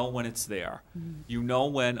you know when it's there. Mm-hmm. You know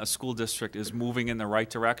when a school district is moving in the right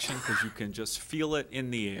direction because you can just feel it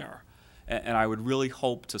in the air. And I would really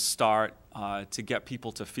hope to start to get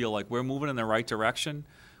people to feel like we're moving in the right direction.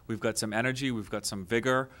 We've got some energy, we've got some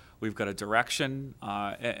vigor, we've got a direction,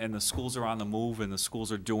 and the schools are on the move, and the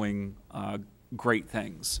schools are doing great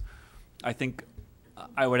things. I think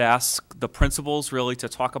I would ask the principals really to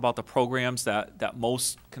talk about the programs that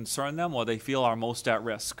most concern them or they feel are most at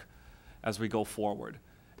risk as we go forward.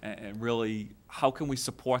 And really, how can we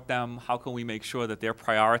support them? How can we make sure that they're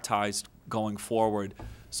prioritized going forward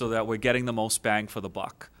so that we're getting the most bang for the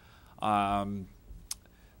buck?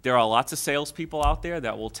 There are lots of salespeople out there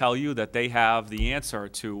that will tell you that they have the answer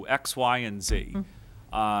to X, Y, and Z.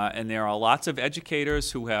 And there are lots of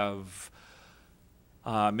educators who have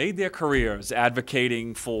made their careers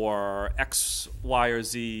advocating for X, Y, or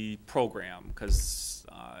Z program because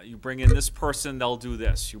you bring in this person, they'll do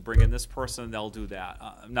this. You bring in this person, they'll do that.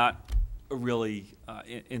 I'm not really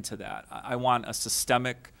into that. I want a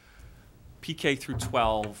systemic PK through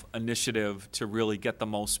 12 initiative to really get the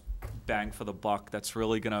most bang for the buck that's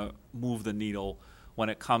really going to move the needle when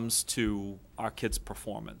it comes to our kids'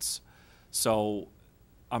 performance. So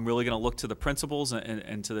I'm really going to look to the principals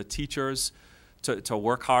and to the teachers to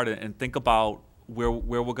work hard and think about where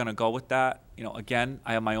we're going to go with that. You know, again,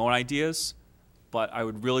 I have my own ideas, but I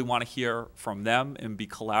would really want to hear from them and be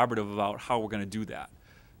collaborative about how we're going to do that.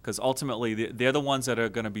 Because ultimately, they're the ones that are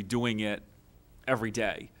going to be doing it every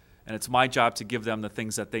day. And it's my job to give them the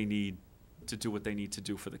things that they need to do what they need to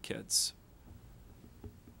do for the kids.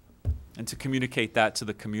 And to communicate that to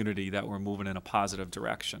the community that we're moving in a positive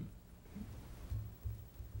direction.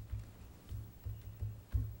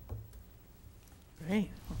 Great.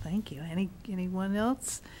 Well, thank you. Anyone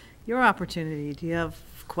else? Your opportunity. Do you have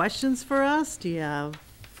questions for us? Do you have?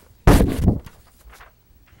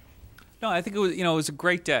 No, I think it was, it was a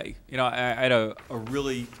great day. I had a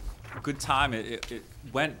really good time. It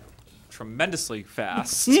went tremendously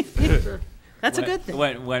fast. That's a good thing.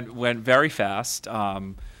 Went very fast.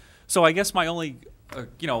 So I guess my only,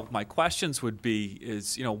 my questions would be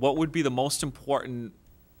is, what would be the most important,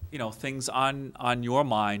 things on your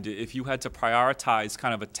mind if you had to prioritize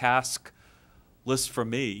kind of a task list for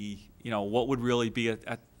me? What would really be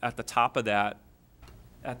at the top of that,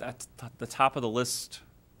 at the top of the list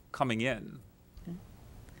coming in?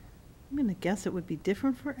 I'm going to guess it would be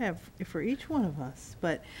different for each one of us,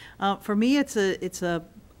 but for me, it's a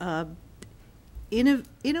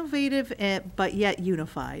innovative but yet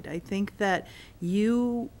unified. I think that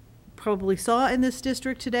you probably saw in this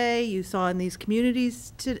district today, you saw in these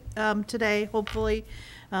communities today, hopefully,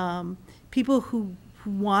 people who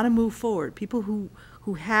want to move forward, people who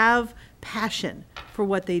have passion for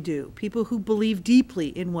what they do, people who believe deeply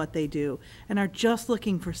in what they do, and are just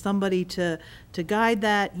looking for somebody to guide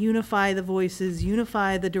that, unify the voices,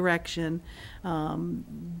 unify the direction,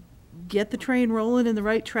 get the train rolling in the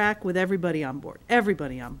right track with everybody on board,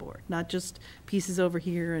 not just pieces over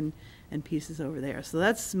here and pieces over there. So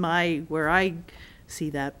that's where I see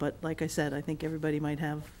that, but like I said, I think everybody might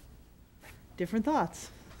have different thoughts.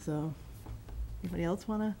 So anybody else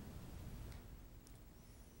want to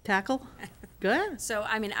tackle? Good. So,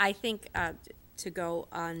 I think to go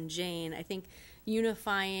on Jane, I think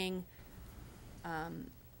unifying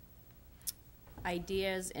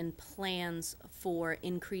ideas and plans for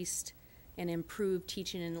increased and improved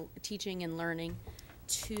teaching and learning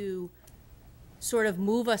to sort of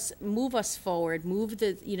move us forward, move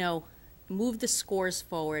the scores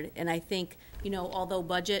forward. And I think, although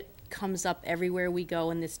budget comes up everywhere we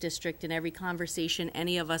go in this district and every conversation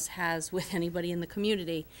any of us has with anybody in the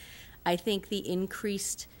community, I think the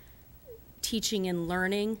increased teaching and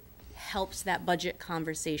learning helps that budget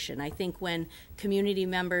conversation. I think when community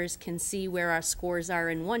members can see where our scores are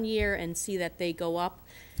in one year and see that they go up,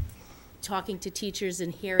 talking to teachers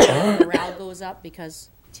and hearing that morale goes up, because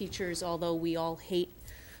teachers, although we all hate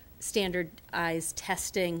standardized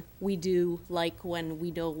testing, we do like when we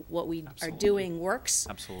know what we Absolutely. are doing works.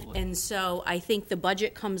 Absolutely. And so I think the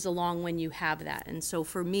budget comes along when you have that. And so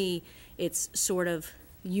for me, it's sort of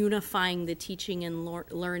unifying the teaching and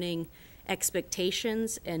learning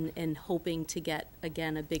expectations and hoping to get,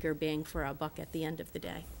 again, a bigger bang for our buck at the end of the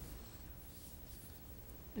day.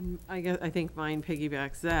 And I think mine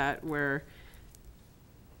piggybacks that, where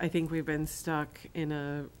I think we've been stuck in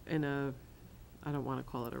a I don't want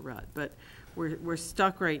to call it a rut, but we're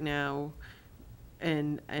stuck right now,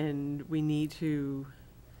 and we need to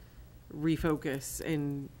refocus,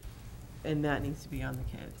 and that needs to be on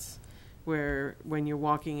the kids. Where when you're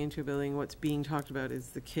walking into a building, what's being talked about is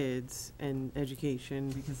the kids and education,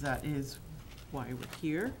 because that is why we're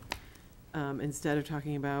here. Instead of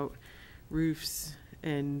talking about roofs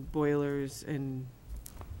and boilers and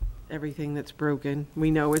everything that's broken.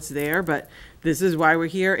 We know it's there, but this is why we're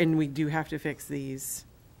here, and we do have to fix these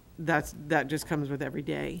that just comes with every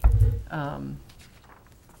day. And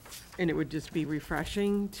it would just be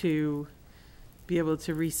refreshing to be able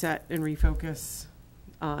to reset and refocus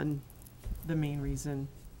on the main reason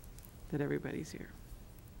that everybody's here.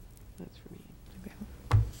 That's for me.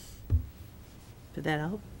 Did that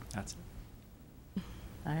help? That's it.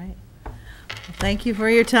 All right. Well, thank you for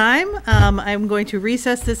your time. I'm going to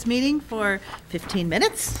recess this meeting for 15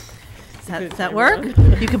 minutes. Does that work?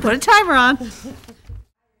 You can put a timer on.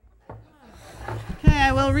 Okay,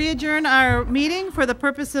 I will re-adjourn our meeting for the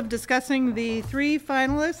purpose of discussing the 3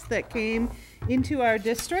 finalists that came into our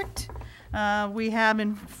district. We have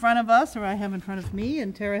in front of us, or I have in front of me,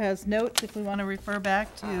 and Tara has notes if we want to refer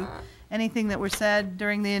back to anything that were said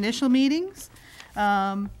during the initial meetings.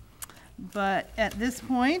 But at this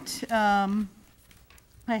point, I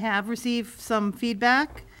have received some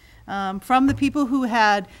feedback from the people who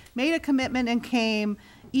had made a commitment and came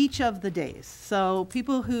each of the days. So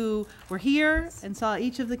people who were here and saw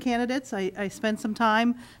each of the candidates, I spent some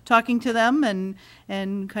time talking to them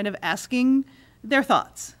and kind of asking their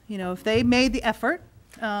thoughts. You know, if they made the effort,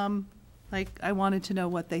 like I wanted to know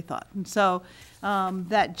what they thought. And so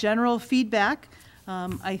that general feedback,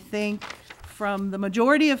 I think from the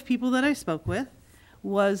majority of people that I spoke with,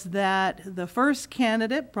 was that the first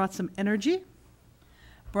candidate brought some energy,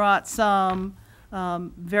 brought some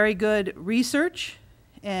very good research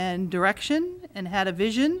and direction, and had a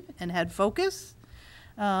vision and had focus.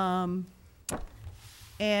 And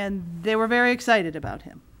they were very excited about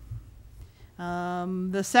him.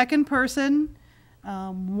 The second person,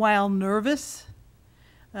 while nervous,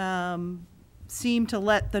 seemed to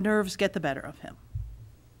let the nerves get the better of him,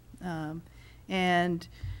 and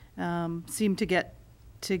seemed to get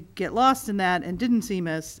lost in that and didn't seem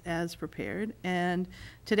as prepared. And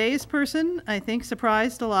today's person, I think,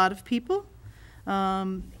 surprised a lot of people.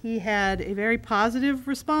 He had a very positive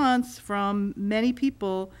response from many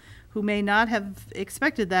people who may not have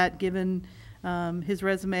expected that given his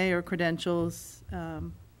resume or credentials.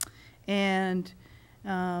 And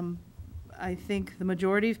I think the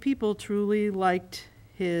majority of people truly liked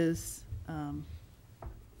his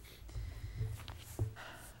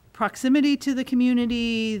proximity to the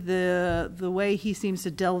community, the way he seems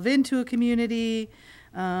to delve into a community,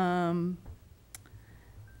 I'm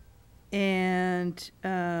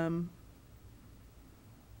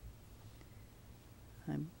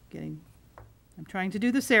trying to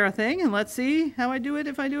do the Sarah thing, and let's see how I do it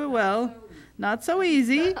if I do it well. Not so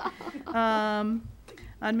easy. On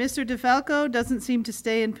Mr. DeFalco, doesn't seem to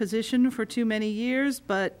stay in position for too many years,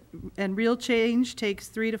 and real change takes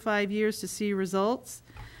 3 to 5 years to see results.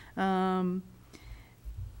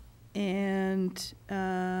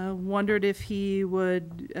 Wondered if he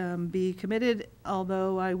would be committed,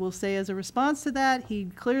 although I will say as a response to that, he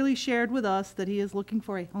clearly shared with us that he is looking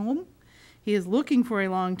for a home. He is looking for a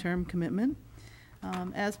long-term commitment.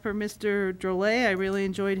 As per Mr. Drolet, I really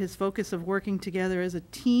enjoyed his focus of working together as a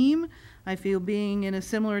team. I feel being in a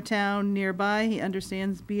similar town nearby, he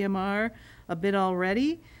understands BMR a bit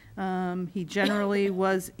already. He generally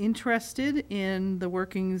was interested in the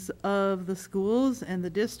workings of the schools and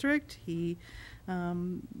the district. He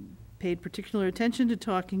paid particular attention to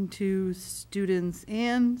talking to students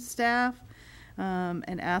and staff,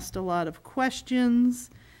 and asked a lot of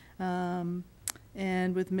questions.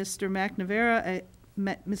 And with Mr. McNamara,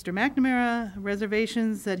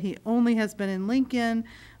 reservations that he only has been in Lincoln.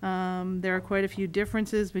 There are quite a few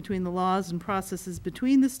differences between the laws and processes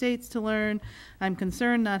between the states to learn. I'm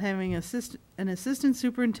concerned not having an assistant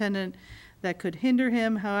superintendent that could hinder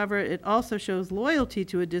him. However, it also shows loyalty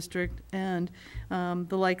to a district and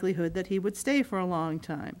the likelihood that he would stay for a long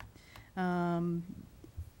time.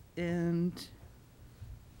 And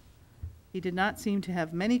he did not seem to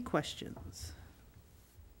have many questions.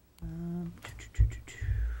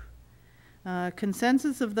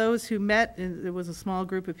 Consensus of those who met, there was a small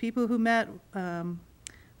group of people who met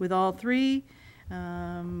with all 3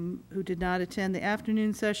 who did not attend the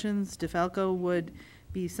afternoon sessions. DeFalco would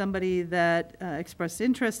be somebody that expressed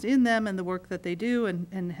interest in them and the work that they do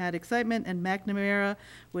and had excitement, and McNamara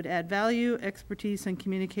would add value, expertise, and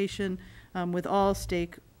communication with all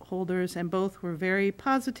stakeholders, and both were very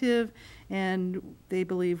positive and they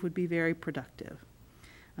believe would be very productive.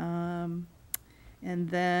 And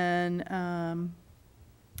then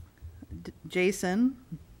Jason,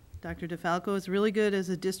 Dr. DeFalco, is really good as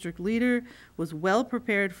a district leader, was well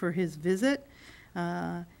prepared for his visit,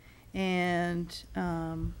 and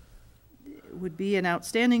would be an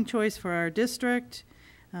outstanding choice for our district.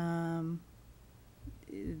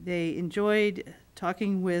 They enjoyed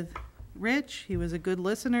talking with Rich. He was a good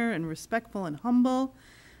listener and respectful and humble.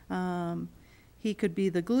 he could be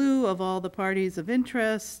the glue of all the parties of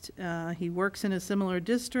interest. He works in a similar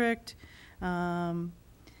district. And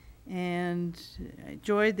I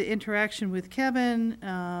enjoyed the interaction with Kevin,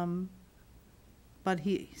 but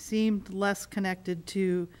he seemed less connected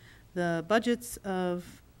to the budgets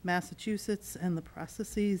of Massachusetts and the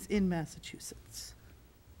processes in Massachusetts.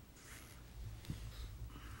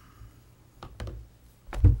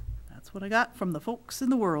 That's what I got from the folks in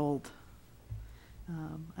the world.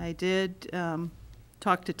 I did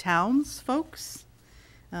talk to Towns folks,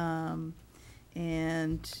 and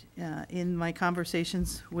in my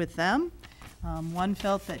conversations with them, one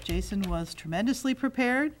felt that Jason was tremendously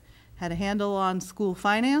prepared, had a handle on school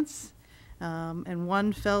finance, and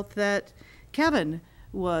one felt that Kevin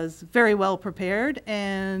was very well prepared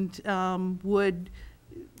and would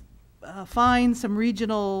find some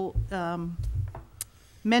regional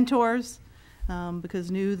mentors, because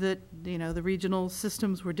knew that, you know, the regional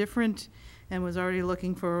systems were different, and was already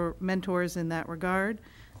looking for mentors in that regard,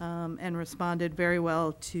 and responded very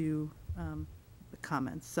well to the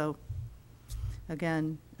comments. So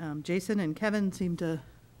again, Jason and Kevin seem to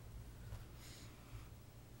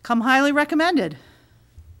come highly recommended.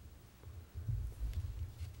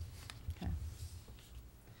 Okay.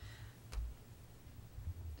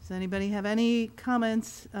 Does anybody have any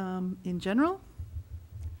comments in general?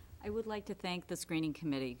 I would like to thank the screening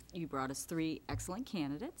committee. You brought us 3 excellent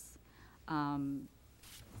candidates.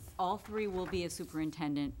 All 3 will be a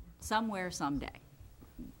superintendent somewhere someday.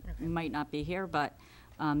 Okay. Might not be here, but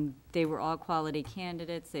they were all quality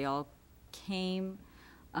candidates. They all came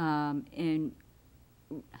and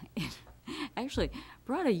actually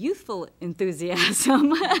brought a youthful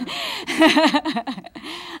enthusiasm.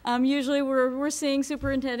 Usually we're seeing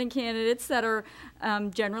superintendent candidates that are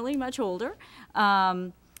generally much older.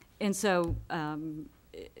 And so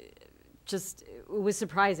just it was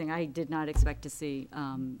surprising. I did not expect to see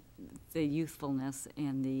the youthfulness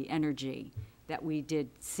and the energy that we did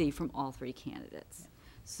see from all 3 candidates.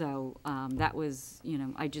 So that was, you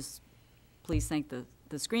know, I just please thank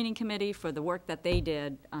the screening committee for the work that they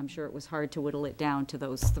did. I'm sure it was hard to whittle it down to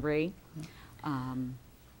those 3.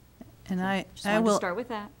 And I will start with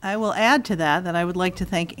that. I will add to that I would like to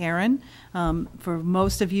thank Aaron. For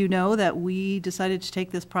most of you know that we decided to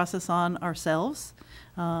take this process on ourselves.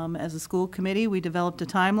 As a school committee, we developed a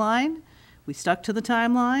timeline. We stuck to the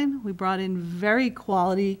timeline. We brought in very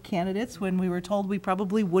quality candidates when we were told we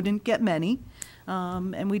probably wouldn't get many.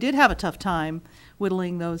 And we did have a tough time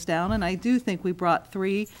whittling those down. And I do think we brought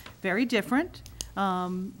 3 very different,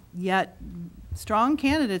 yet strong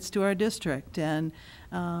candidates to our district. And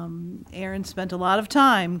Aaron spent a lot of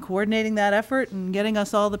time coordinating that effort and getting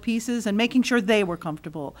us all the pieces and making sure they were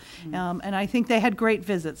comfortable. And I think they had great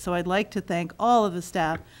visits, so I'd like to thank all of the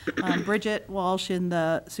staff. Bridget Walsh in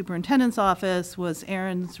the superintendent's office was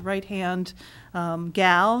Aaron's right-hand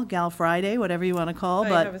Gal Friday, whatever you want to call. I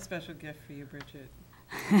but have a special gift for you, Bridget.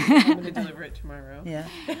 I'm going to deliver it tomorrow. Yeah,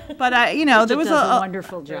 but you know, there was a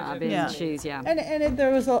wonderful job, yeah. and she's And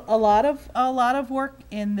there was a lot of work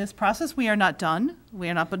in this process. We are not done. We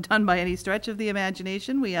are not done by any stretch of the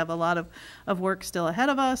imagination. We have a lot of work still ahead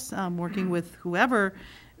of us, working with whoever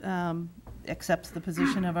accepts the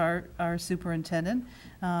position of our superintendent.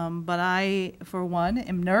 But I, for one,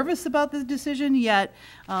 am nervous about the decision, yet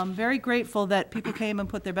very grateful that people came and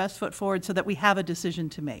put their best foot forward so that we have a decision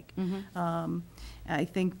to make. I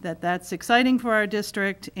think that that's exciting for our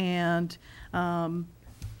district, and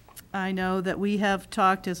I know that we have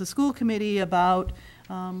talked as a school committee about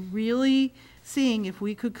really seeing if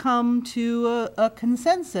we could come to a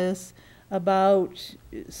consensus about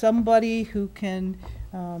somebody who can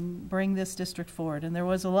bring this district forward. And there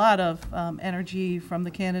was a lot of energy from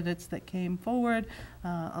the candidates that came forward,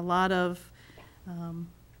 a lot of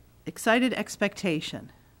excited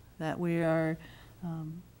expectation that we are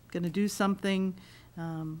going to do something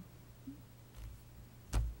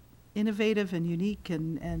innovative and unique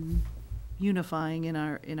and unifying in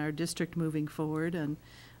our district moving forward. And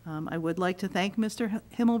I would like to thank Mr.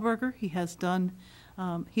 Himmelberger. He has done.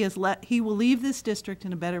 He will leave this district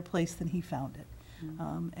in a better place than he found it,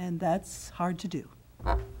 and that's hard to do.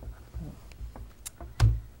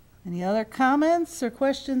 Any other comments or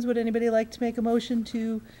questions? Would anybody like to make a motion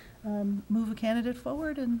to move a candidate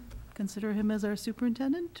forward and consider him as our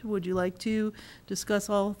superintendent? Would you like to discuss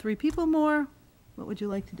all 3 people more? What would you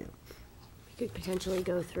like to do? We could potentially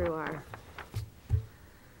go through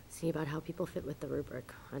see about how people fit with the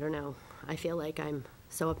rubric. I don't know. I feel like I'm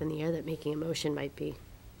so up in the air that making a motion might be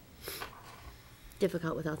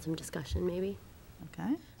difficult without some discussion, maybe.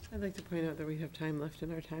 Okay. I'd like to point out that we have time left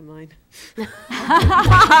in our timeline.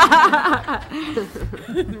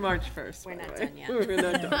 March 1st. We're by not the way. done yet. We're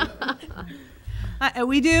not done.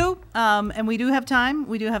 We do, and we do have time.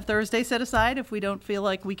 We do have Thursday set aside if we don't feel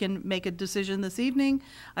like we can make a decision this evening.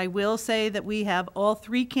 I will say that we have all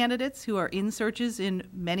 3 candidates who are in searches in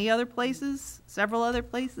many other places, several other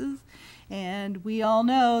places, and we all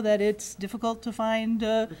know that it's difficult to find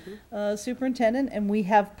a superintendent, and we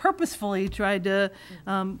have purposefully tried to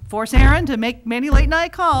force Aaron to make many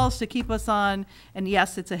late-night calls to keep us on, and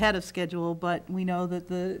yes, it's ahead of schedule, but we know that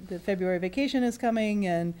the February vacation is coming,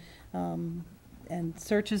 and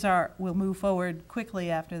searches will move forward quickly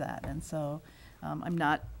after that. And so I'm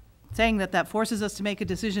not saying that forces us to make a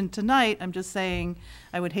decision tonight. I'm just saying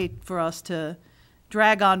I would hate for us to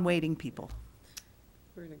drag on waiting people.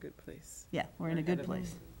 We're in a good place. Yeah, we're in a ahead good of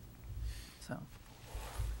place. So,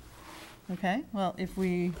 okay, well, if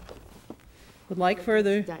we would like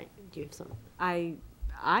further, Do you have some?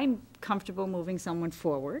 I'm comfortable moving someone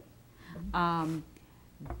forward,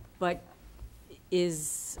 but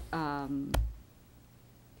is, are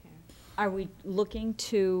we looking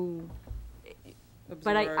to,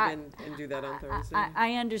 but Absorb and do that on Thursday.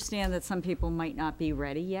 I understand that some people might not be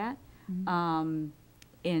ready yet.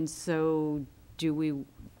 And so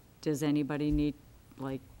does anybody need,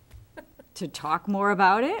 like, to talk more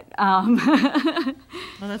about it? well,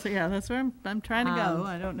 that's where I'm trying to go.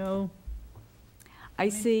 I don't know. I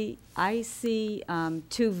see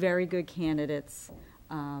 2 very good candidates.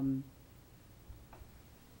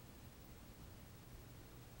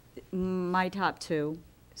 My top 2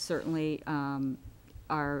 certainly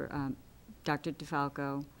are Dr.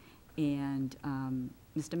 DeFalco and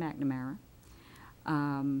Mr. McNamara.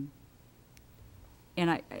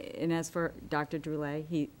 And as for Dr.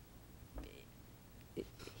 Droulet,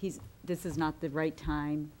 this is not the right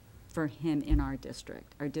time for him in our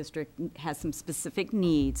district. Our district has some specific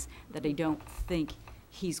needs that I don't think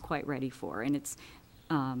he's quite ready for, and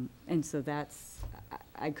so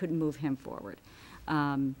I couldn't move him forward.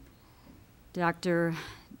 Dr.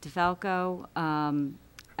 DeFalco,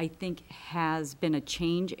 I think, has been a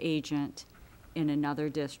change agent in another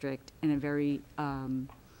district, in a very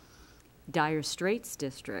dire straits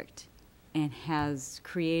district, and has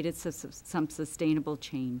created some sustainable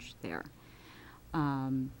change there.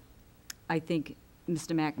 I think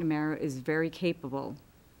Mr. McNamara is very capable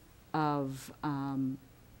of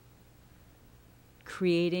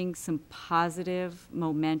creating some positive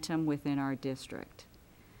momentum within our district.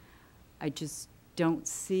 I just don't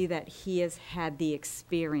see that he has had the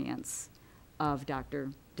experience of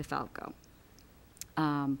Dr. DeFalco.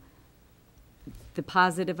 The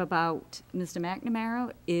positive about Mr.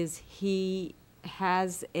 McNamara is he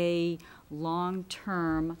has a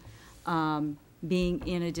long-term, being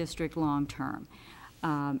in a district long-term,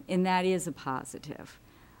 and that is a positive.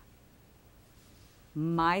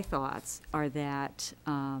 My thoughts are that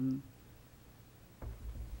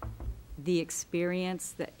the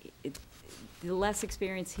experience the less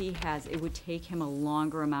experience he has, it would take him a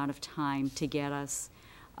longer amount of time to get us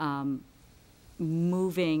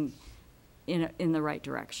moving in the right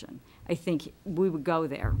direction. I think we would go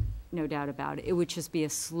there, no doubt about it. It would just be a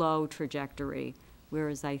slow trajectory,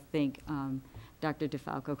 whereas I think Dr.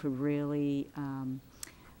 DeFalco could really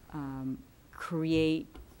create.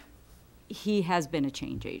 He has been a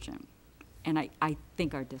change agent, and I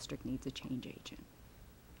think our district needs a change agent.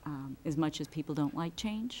 As much as people don't like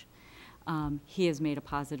change, he has made a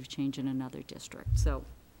positive change in another district. So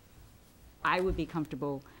I would be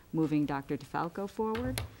comfortable moving Dr. DeFalco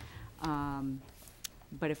forward.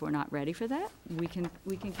 But if we're not ready for that, we can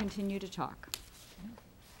continue to talk.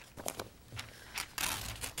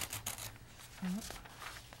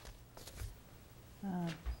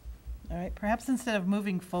 All right, perhaps instead of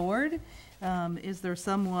moving forward, is there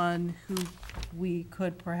someone who we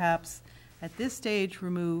could perhaps at this stage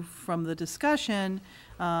remove from the discussion?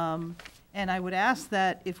 And I would ask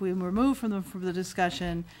that if we remove from the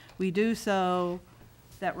discussion, we do so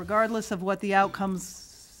that regardless of what the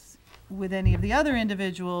outcomes with any of the other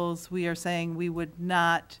individuals, we are saying we would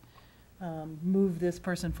not move this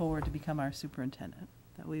person forward to become our superintendent.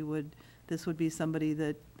 That this would be somebody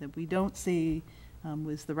that we don't see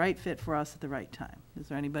was the right fit for us at the right time. Is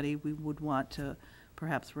there anybody we would want to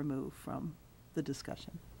perhaps remove from the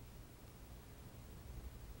discussion?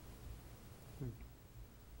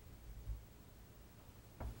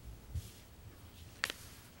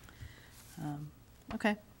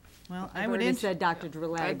 Okay. Well, I would. I've already said Dr.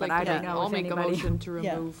 Droulet, but like I don't know I'll if make anybody. a motion to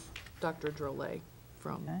Yeah. remove Dr. Drolet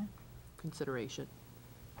from Okay. consideration.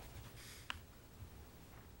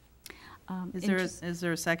 Is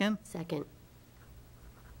there a second? Second.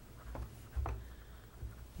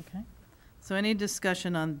 So any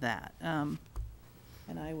discussion on that? And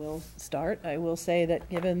I will start. I will say that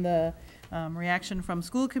given the reaction from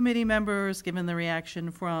school committee members, given the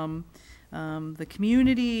reaction from the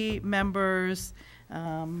community members,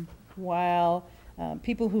 while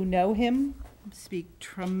people who know him speak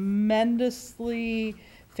tremendously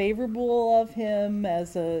favorable of him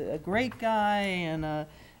as a great guy and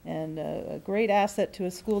a great asset to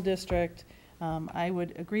a school district, I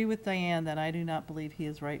would agree with Diane that I do not believe he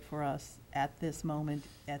is right for us at this moment,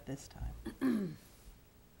 at this time.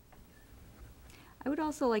 I would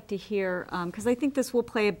also like to hear, because I think this will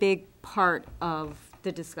play a big part of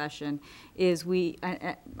the discussion, is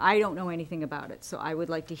I don't know anything about it, so I would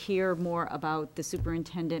like to hear more about the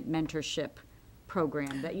superintendent mentorship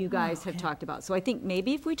program that you guys have talked about. So I think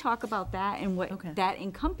maybe if we talk about that and what that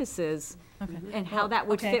encompasses and how that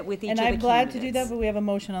would fit with each of the candidates. And I'm glad to do that, but we have a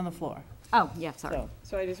motion on the floor. Oh, yeah, sorry.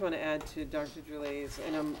 So I just want to add to Dr. Droulet's,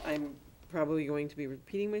 and I'm probably going to be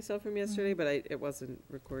repeating myself from yesterday, but it wasn't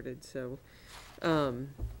recorded, so. For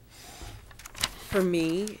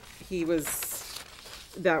me, a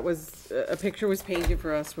picture was painted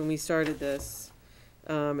for us when we started this.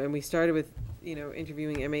 And we started with,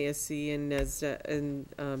 interviewing MASC and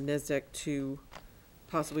NESDEC to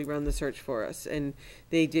possibly run the search for us. And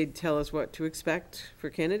they did tell us what to expect for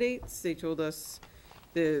candidates. They told us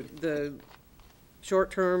the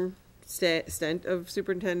short-term stint of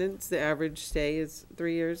superintendents, the average stay is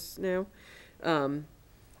 3 years now.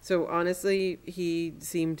 So honestly, he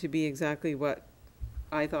seemed to be exactly what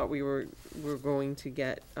I thought we were going to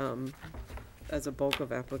get as a bulk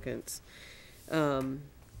of applicants.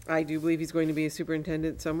 I do believe he's going to be a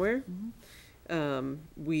superintendent somewhere.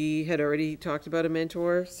 We had already talked about a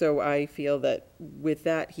mentor, so I feel that with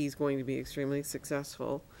that, he's going to be extremely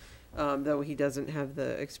successful, though he doesn't have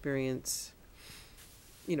the experience,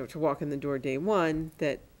 to walk in the door day one,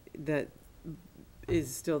 that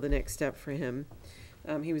is still the next step for him.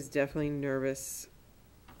 He was definitely nervous,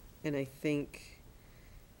 and I think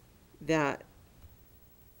that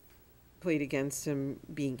played against him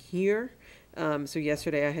being here. So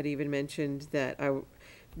yesterday I had even mentioned that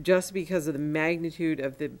just because of the magnitude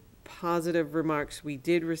of the positive remarks we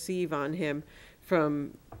did receive on him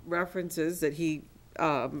from references that he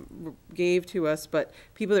gave to us, but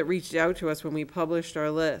people that reached out to us when we published our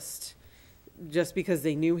list, just because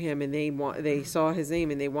they knew him and they saw his name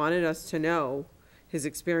and they wanted us to know his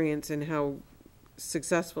experience and how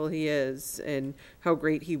successful he is and how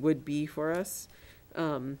great he would be for us.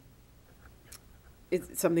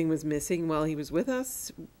 Something was missing while he was with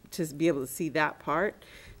us to be able to see that part.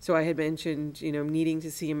 So I had mentioned, needing to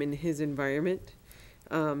see him in his environment,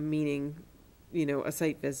 meaning, a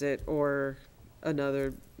site visit or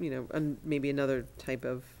another, maybe another type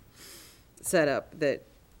of setup that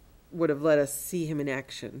would have let us see him in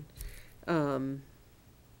action.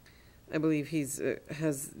 I believe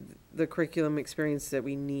has the curriculum experience that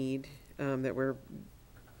we need, that we're,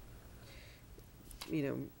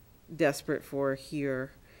 desperate for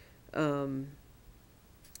here. And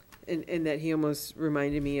that he almost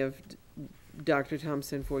reminded me of Dr.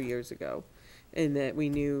 Thompson 4 years ago, and that we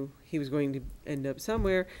knew he was going to end up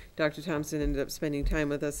somewhere. Dr. Thompson ended up spending time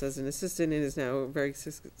with us as an assistant and is now a very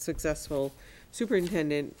successful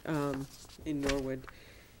superintendent in Norwood.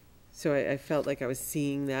 So I felt like I was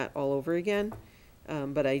seeing that all over again.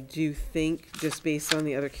 But I do think, just based on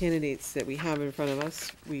the other candidates that we have in front of us,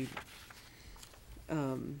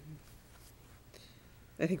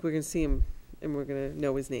 I think we're going to see him and we're going to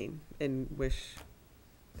know his name and wish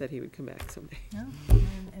that he would come back someday. Yeah.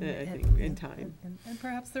 I think in time. And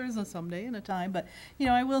perhaps there is a someday and a time. But,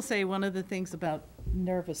 I will say one of the things about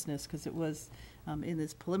nervousness, because it was in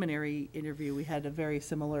this preliminary interview, we had a very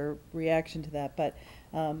similar reaction to that. But,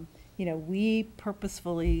 we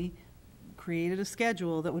purposefully created a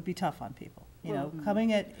schedule that would be tough on people.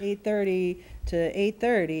 Coming at 8:30 to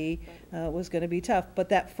 8:30 was going to be tough. But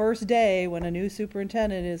that first day when a new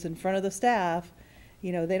superintendent is in front of the staff,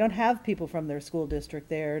 they don't have people from their school district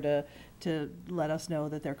there to let us know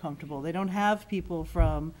that they're comfortable. They don't have people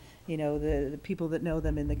from, the people that know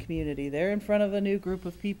them in the community. They're in front of a new group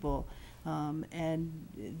of people. And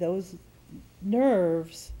those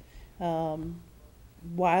nerves,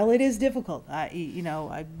 while it is difficult,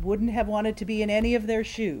 I wouldn't have wanted to be in any of their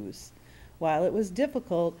shoes. While it was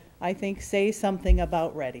difficult, I think say something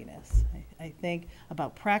about readiness. I think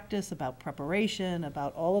about practice, about preparation,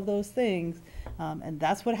 about all of those things. And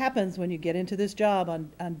that's what happens when you get into this job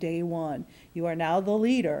on day one. You are now the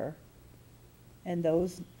leader. And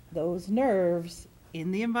those nerves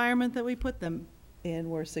in the environment that we put them in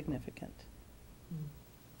were significant.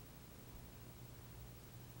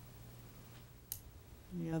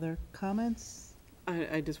 Any other comments?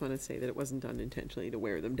 I just want to say that it wasn't done intentionally to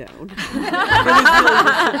wear them down. It was really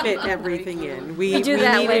just to fit everything in. We do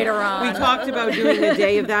that needed- later on. We talked about doing a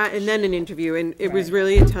day of that and then an interview, and it was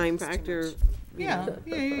really a time factor. you know.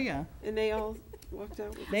 Yeah. And they all walked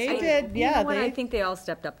out with They the same. did, You know yeah, what? I they, think they all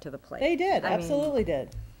stepped up to the plate. they did, I mean, absolutely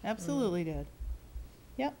did. Absolutely did.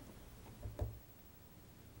 Yep.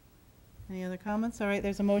 Any other comments? All right,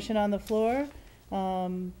 there's a motion on the floor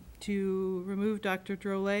to remove Dr.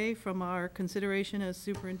 Drolet from our consideration as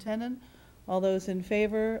superintendent. All those in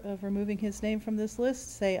favor of removing his name from this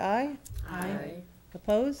list, say aye. Aye.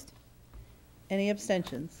 Opposed? Any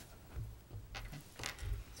abstentions?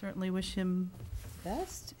 Certainly wish him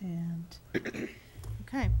best, and,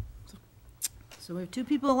 okay. So we have 2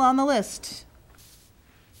 people on the list.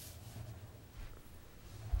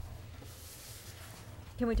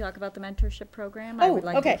 Can we talk about the mentorship program? I Oh, would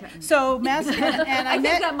like okay, to- so Mass, and I I think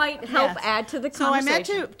met. that might help yes. add to the So I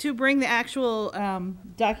conversation. meant to bring the actual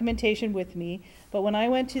documentation with me, but when I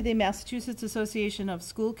went to the Massachusetts Association of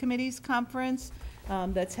School Committees Conference,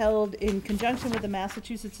 that's held in conjunction with the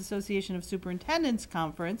Massachusetts Association of Superintendents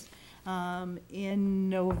Conference, in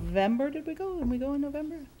November, did we go? Did we go in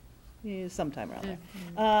November? Yeah, sometime around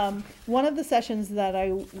there. One of the sessions that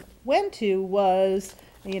I went to was,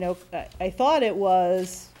 I thought it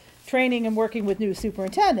was training and working with new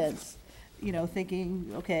superintendents,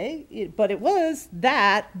 thinking, okay, but it was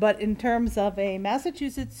that, but in terms of a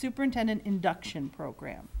Massachusetts superintendent induction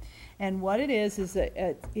program. And what it is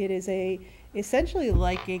that it is essentially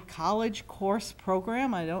like a college course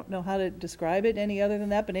program. I don't know how to describe it any other than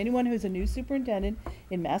that, but anyone who's a new superintendent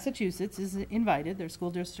in Massachusetts is invited. Their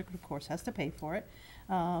school district, of course, has to pay for it.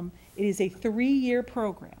 It is a 3-year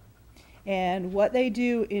program. And what they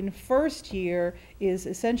do in first year is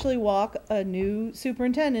essentially walk a new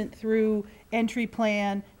superintendent through entry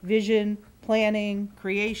plan, vision, planning,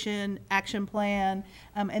 creation, action plan,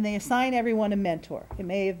 and they assign everyone a mentor. It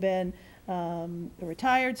may have been a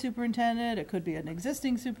retired superintendent, it could be an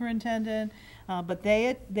existing superintendent, but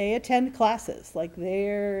they attend classes. Like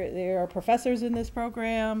there are professors in this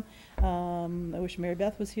program. I wish Mary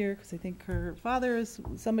Beth was here because I think her father is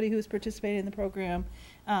somebody who's participating in the program.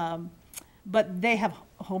 But they have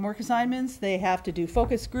homework assignments, they have to do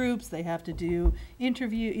focus groups, they have to do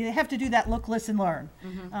they have to do that look, listen, learn,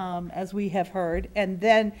 as we have heard. And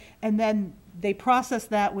then they process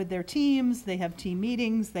that with their teams, they have team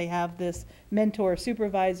meetings, they have this mentor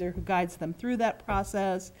supervisor who guides them through that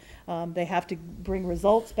process. They have to bring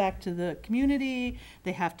results back to the community,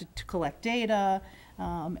 they have to collect data.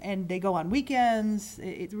 And they go on weekends.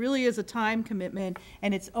 It really is a time commitment.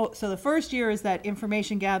 And so the first year is that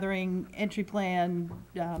information gathering, entry plan,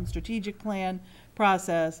 strategic plan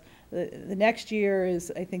process. The next year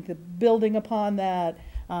is, I think, the building upon that.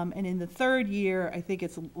 And in the third year, I think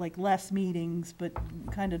it's like less meetings, but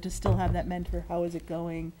kind of to still have that mentor. How is it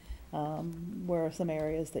going? Where are some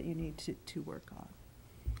areas that you need to work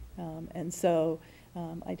on? And so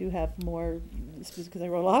I do have more, because I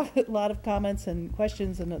wrote a lot of comments and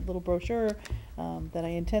questions in a little brochure that I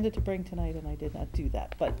intended to bring tonight, and I did not do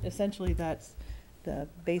that. But essentially, that's the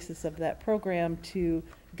basis of that program, to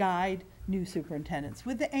guide new superintendents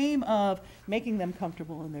with the aim of making them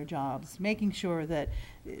comfortable in their jobs, making sure that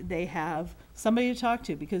they have somebody to talk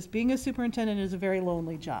to, because being a superintendent is a very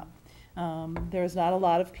lonely job. There's not a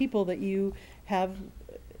lot of people that you have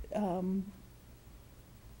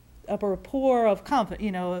a rapport of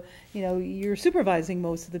confidence. You're supervising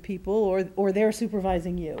most of the people, or they're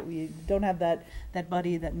supervising you. You don't have that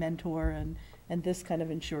buddy, that mentor, and this kind of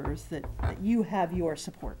ensures that you have your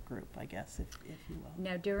support group, I guess, if you will.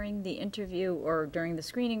 Now, during the interview or during the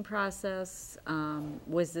screening process,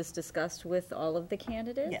 was this discussed with all of the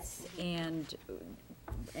candidates? Yes. And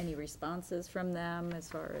any responses from them as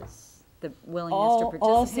far as the willingness to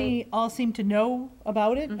participate? All seem to know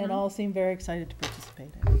about it, and all seem very excited to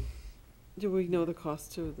participate in it. Do we know the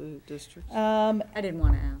cost to the district? I didn't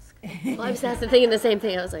want to ask. Well, I was thinking the same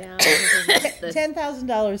thing. I was like, oh, this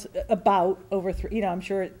 $10,000 about over 3. I'm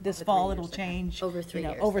sure this fall it'll change. Over 3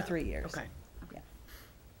 years. Over though. 3 years. Okay. Yeah.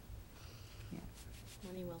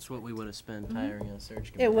 Money well That's what we would have spent hiring a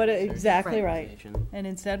search committee. It would search exactly right. organization. And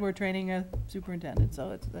instead, we're training a superintendent. So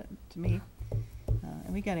it's to me,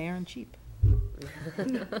 and we got Aaron cheap.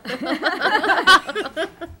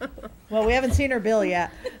 Well, we haven't seen her bill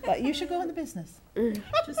yet, but you should go in the business.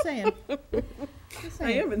 Just saying. Just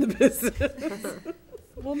saying. I am in the business.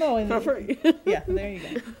 Well, no, For free. yeah, there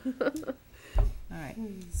you go. All right.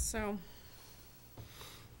 So,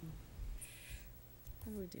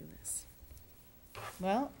 how do we do this?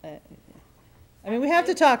 Well, I mean, we have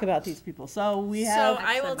to talk about these people. So we have. So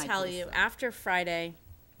I will my tell piece. you, after Friday,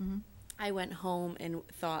 I went home and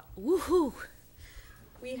thought, woohoo,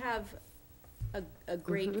 we have a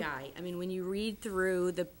great guy. I mean, when you read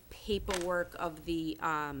through the paperwork of the,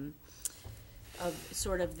 of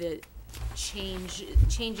sort of the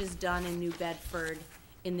changes done in New Bedford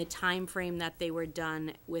in the time frame that they were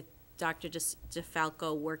done with Dr.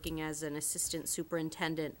 DeFalco working as an assistant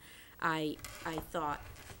superintendent, I thought,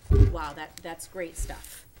 wow, that's great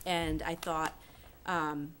stuff. And I thought,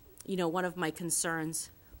 you know, one of my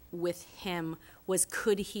concerns with him was,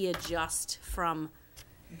 could he adjust from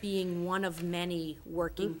being one of many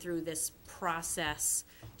working through this process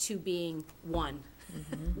to being one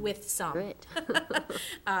with some. Great.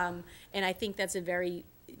 And I think that's a very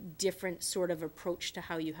different sort of approach to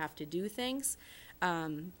how you have to do things.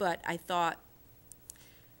 But I thought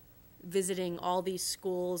visiting all these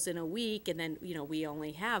schools in a week, and then, you know, we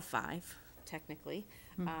only have 5 technically.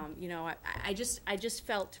 You know, I just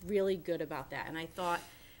felt really good about that. And I thought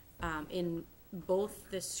in both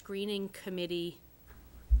the screening committee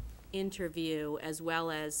interview as well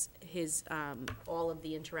as his all of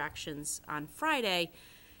the interactions on Friday,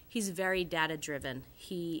 he's very data driven.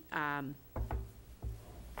 He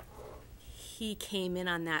came in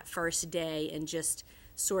on that first day and just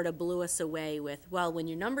sort of blew us away with, well, when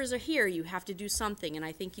your numbers are here, you have to do something, and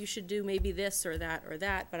I think you should do maybe this or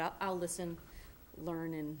that, but I'll listen,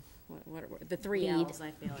 learn, and what the 3 Lead. L's,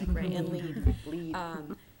 I feel like, right, and lead. Lead.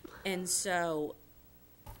 And so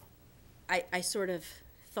I sort of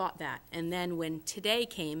thought that. And then when today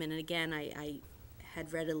came, and again, I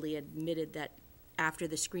had readily admitted that after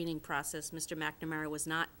the screening process, Mr. McNamara was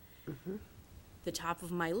not the top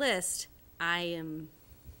of my list. I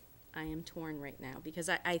am torn right now, because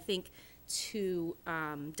I think, to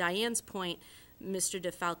Diane's point, Mr.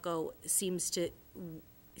 DeFalco seems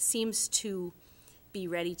to be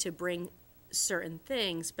ready to bring certain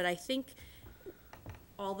things, but I think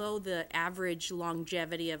although the average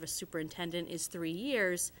longevity of a superintendent is 3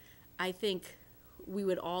 years, I think we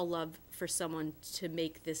would all love for someone to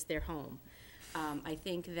make this their home. I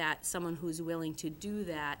think that someone who's willing to do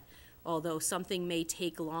that, although something may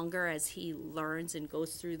take longer as he learns and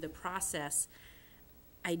goes through the process,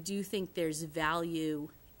 I do think there's value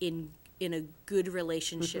in a good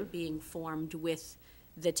relationship being formed with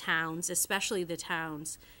the towns, especially the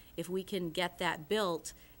towns. If we can get that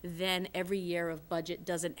built, then every year of budget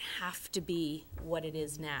doesn't have to be what it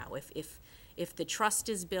is now. If the trust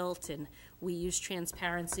is built and we use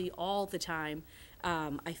transparency all the time,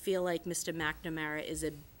 I feel like Mr. McNamara is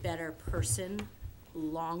a better person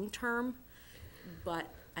long-term, but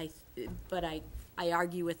I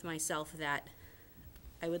argue with myself that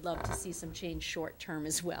I would love to see some change short-term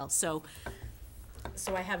as well. So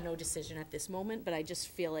I have no decision at this moment, but I just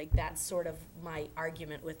feel like that's sort of my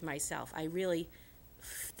argument with myself. I really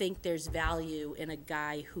think there's value in a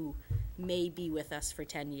guy who may be with us for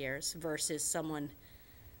 10 years versus someone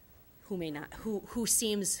who may not, who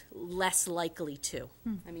seems less likely to.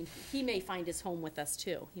 I mean, he may find his home with us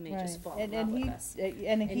too. He may just fall in love with us.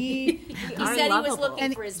 And he He said he was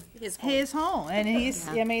looking for his home. his home, and he's.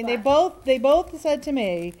 I mean, they both said to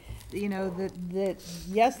me, you know, that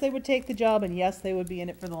yes, they would take the job, and yes, they would be in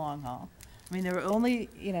it for the long haul. I mean, they were only,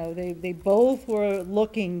 you know, they both were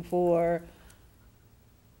looking for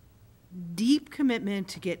deep commitment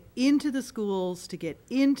to get into the schools, to get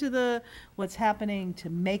into what's happening, to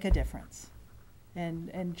make a difference.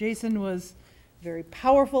 And Jason was very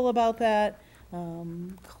powerful about that.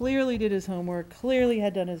 Clearly did his homework, clearly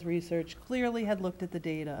had done his research, clearly had looked at the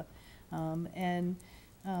data.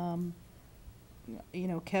 You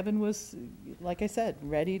know, Kevin was, like I said,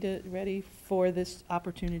 ready for this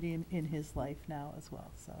opportunity in his life now as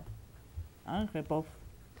well. So I don't know, both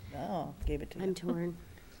gave it to I'm him. torn.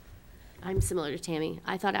 I'm similar to Tammy.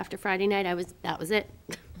 I thought after Friday night that was it.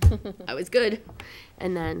 I was good.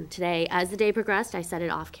 And then today, as the day progressed, I said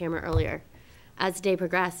it off camera earlier. As the day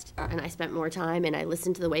progressed and I spent more time and I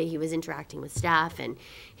listened to the way he was interacting with staff and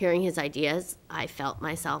hearing his ideas, I felt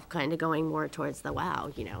myself kind of going more towards the,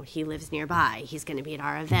 wow, you know, he lives nearby. He's going to be at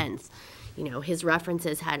our events. You know, his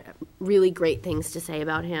references had really great things to say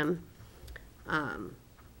about him.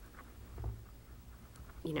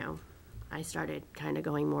 You know, I started kind of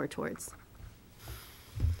going more towards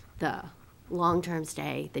the long-term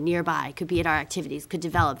stay, the nearby, could be at our activities, could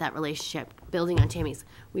develop that relationship, building on Tammy's.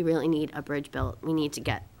 We really need a bridge built. We need to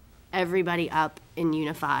get everybody up and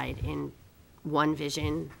unified in one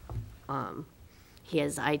vision. He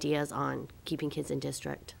has ideas on keeping kids in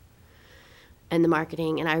district and the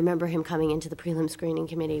marketing. And I remember him coming into the prelim screening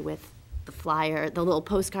committee with the flyer, the little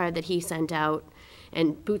postcard that he sent out,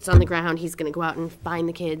 and boots on the ground. He's going to go out and find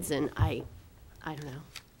the kids. And I don't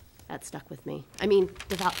know. that stuck with me. I mean,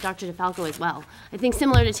 Dr. DeFalco as well. I think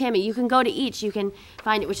similar to Tammy, you can go to each, you can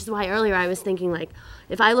find it, which is why earlier I was thinking, like,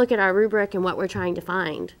 if I look at our rubric and what we're trying to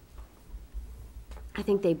find, I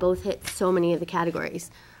think they both hit so many of the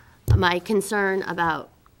categories. My concern about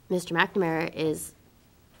Mr. McNamara is,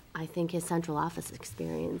 I think, his central office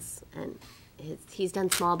experience, and he's done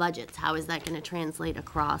small budgets. How is that going to translate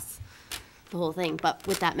across the whole thing? But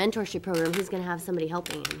with that mentorship program, he's going to have somebody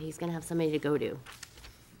helping him. He's going to have somebody to go to.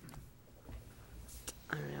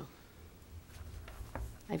 I don't know.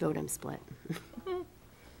 I vote I'm split.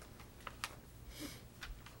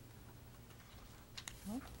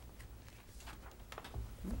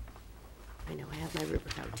 I know I have my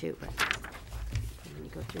rubric out too, but when you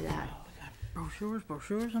go through that.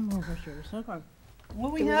 Brochures, and more brochures. Okay.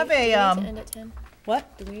 Well, we Do have do we need to a, end at 10?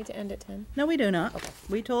 what? Do we need to end at 10? No, we do not.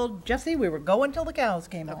 We told Jesse we were going till the cows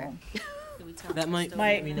came home. That might,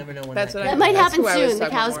 My- we never know when That's that what That might That's happen who I was soon. The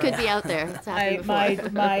talking cows more could about. be out there. It's happened before.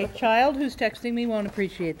 My child who's texting me won't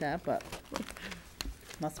appreciate that, but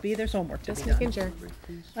must be there's homework to Just be done. making sure.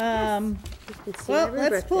 Let's see Well, my let's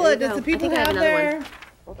rubric. pull There it. you Does go. the people I think I have another their one.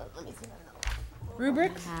 Hold on, let me see.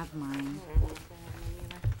 rubrics? Have mine.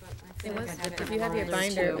 It was, if you have your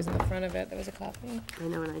binder, it was in the front of it. There was a copy. I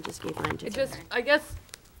know, and I just gave mine to It Tim. just, I guess,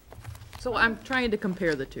 so I'm trying to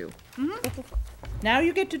compare the two. Now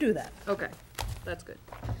you get to do that. Okay, that's good.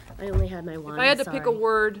 I only had my one. If I had to pick a sorry.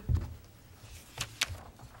 word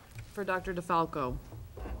for Dr. DeFalco,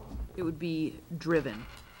 it would be driven.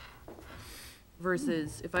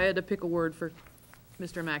 Versus if I had to pick a word for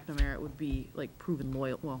Mr. McNamara, it would be like proven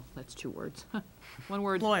loyal. Well, that's 2 words. One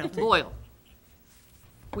word. Loyalty. Loyal.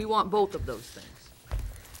 We want both of those things.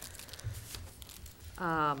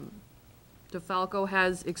 DeFalco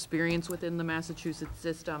has experience within the Massachusetts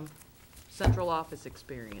system, central office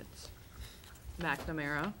experience.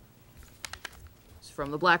 McNamara is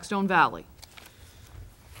from the Blackstone Valley.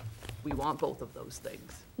 We want both of those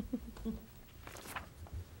things.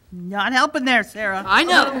 Not helping there, Sarah. I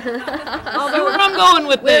know. I'll see where I'm going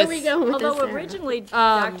with Where this. are we going with this? Although Sarah? originally,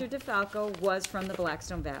 Dr. DeFalco was from the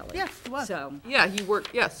Blackstone Valley. Yes, he was. So, Yeah, he worked,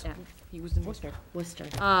 yes, Yeah. he was in Worcester. Worcester.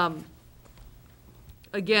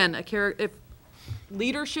 Again, if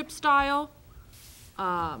leadership style,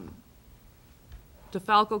 DeFalco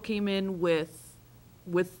came in with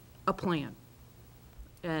a plan.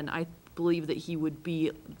 And I believe that he would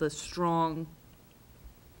be the strong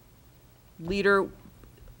leader,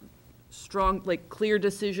 strong, like, clear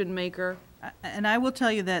decision maker. And I will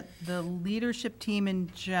tell you that the leadership team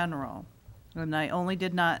in general, and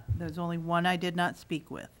there's only one I did not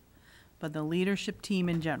speak with, but the leadership team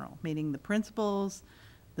in general, meaning the principals,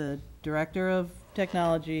 the director of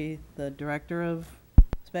technology, the director of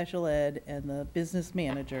special ed, and the business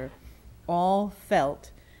manager, all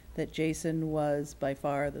felt that Jason was by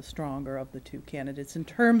far the stronger of the 2 candidates in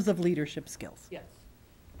terms of leadership skills. Yes.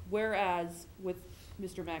 Whereas with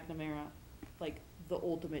Mr. McNamara, like the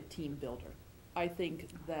ultimate team builder, I think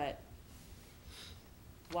that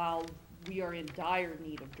while we are in dire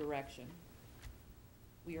need of direction,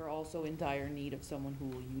 we are also in dire need of someone who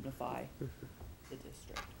will unify the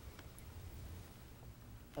district.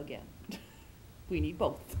 Again, we need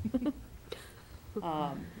both.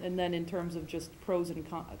 And then in terms of just pros and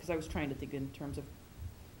cons, because I was trying to think in terms of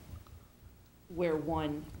where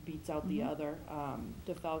one beats out the other.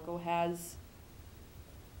 DeFalco has,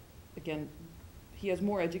 again, he has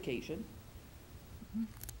more education.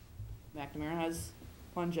 McNamara has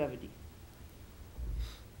longevity.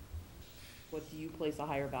 What do you place a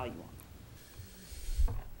higher value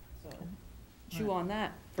on? So, chew on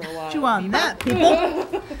that for a while. Chew on that, people.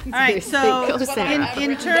 All right, so Go, Sarah.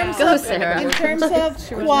 in terms Go, of, Sarah. in terms of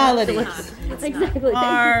quality, Exactly.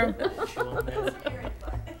 our,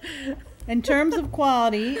 in terms of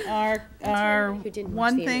quality, our Who didn't watch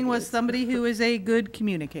one the thing was interviews. somebody who is a good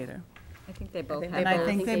communicator. I think they both think have And I both.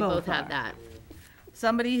 think they both have are. that.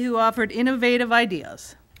 Somebody who offered innovative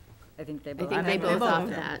ideas. I think they I both. think they think they both both offer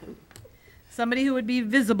do. that. Somebody who would be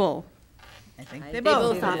visible. I think they They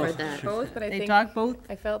both. both offered that. Both, but I They think, talk both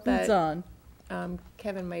I felt boots that on.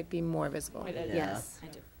 Kevin might be more visible. Yes.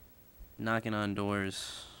 knocking on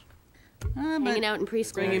doors. Hanging out in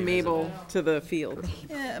preschool. Bringing Mabel to the field.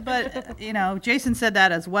 Yeah, but, Jason said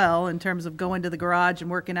that as well, in terms of going to the garage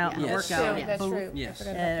and working out in the Yes. workout True, that's booth, true. Yes. I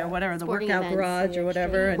forgot about Or that. whatever, the Sporting workout events garage and or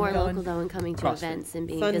whatever, and More going. local though and coming to CrossFit. events and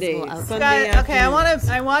being Sundays. visible outside. Sunday Guys, okay, afternoons.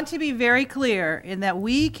 I want to be very clear in that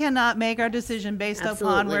we cannot make our decision based upon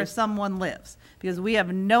Absolutely. where someone lives. Because we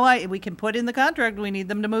have no idea, we can put in the contract, we need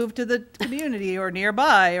them to move to the community or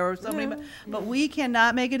nearby or somebody, but we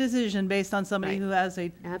cannot make a decision based on somebody Right. who has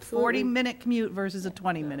a Absolutely. 30-minute commute versus a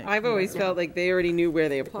 20-minute. I've always felt like they already knew where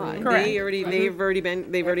they applied. Correct. They've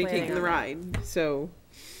already taken the ride. So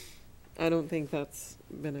I don't think that's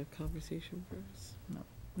been a conversation for us.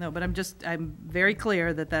 No, but I'm very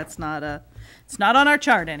clear that it's not on our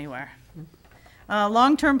chart anywhere.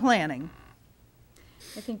 Long-term planning.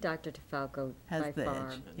 I think Dr. DeFalco Has by the far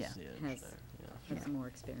edge, yeah. has more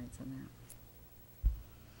experience in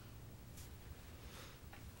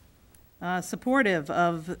that. Supportive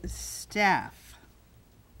of staff.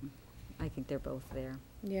 I think they're both there.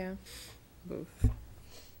 Yeah. Both.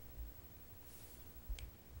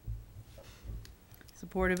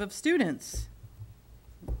 Supportive of students.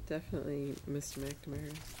 Definitely Mr.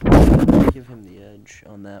 McNamara. Give him the edge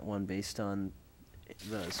on that one based on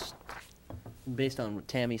what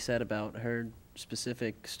Tammy said about her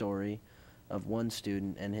specific story of one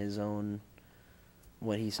student and his own,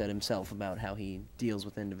 what he said himself about how he deals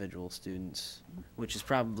with individual students, which is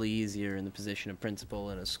probably easier in the position of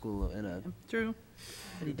principal in a school, True.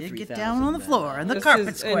 But he did get 3,000 down on the floor and the Just carpet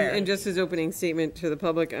his- square. And just his opening statement to the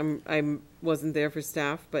public, I wasn't there for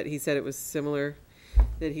staff, but he said it was similar,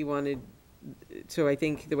 that he wanted, so I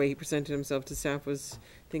think the way he presented himself to staff was,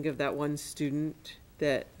 think of that one student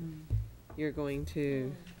that you're going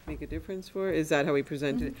to make a difference for. Is that how he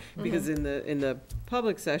presented it? Because in the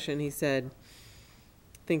public session, he said,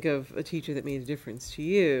 think of a teacher that made a difference to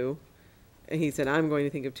you. And he said, I'm going to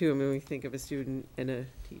think of two. I'm going to think of a student and a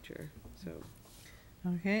teacher. So.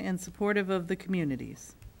 Okay, and supportive of the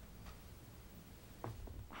communities.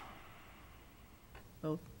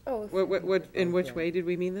 Both. Oh, What, in which way did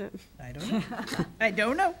we mean that? I don't know. I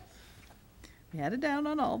don't know. We had it down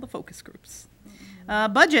on all the focus groups.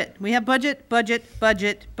 Budget. We have budget. Budget.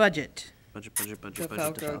 DeFalco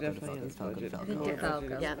definitely has budget. I think Oh, DeFalco.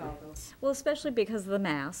 budget. Yeah. Well, especially because of the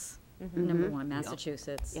mass, number one,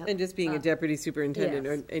 Massachusetts. Yep. And just being a deputy superintendent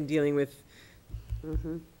yes. and dealing with,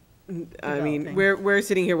 I mean, Developing. we're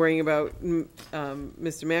sitting here worrying about Mr.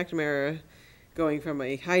 McNamara going from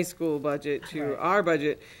a high school budget to our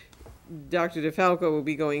budget. Dr. DeFalco will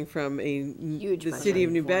be going from the city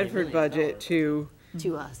of New Bedford budget to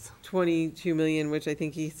To us. 22 million, which I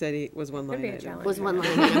think he said it was one line be a item. challenge. Was one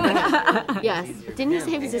line item. Yes. Didn't you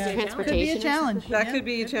say it was just Could be a transportation? challenge. That Yeah, could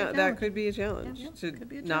be that challenge. could be a challenge to could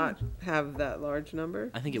be a not have that large number.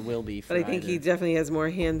 I think it will be. For But I think he either. definitely has more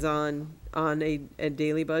hands-on on a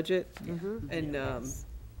daily budget and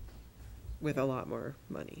with a lot more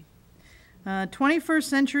money, 21st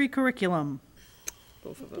century curriculum.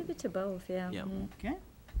 both of Give them. it to both, yeah. Yeah. Okay.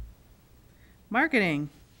 Marketing.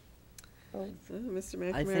 So,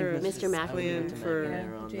 Mr. I think McNamara Mr. McNamara. plan for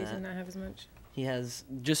McNamara on Jason that. not have as much. He has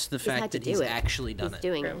just the He's had fact to that do he's it. actually done He's it.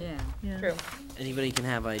 doing it. Yeah. True. Anybody can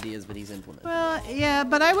have ideas, but he's implemented. Well, yeah,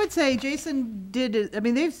 but I would say Jason did, I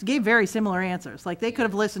mean, they gave very similar answers. Like, they could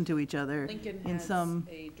have listened to each other Lincoln in has some,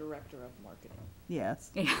 a director of marketing.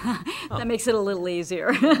 yes. That makes it a little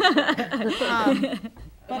easier.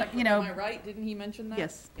 But, you know, Am I right? Didn't he mention that?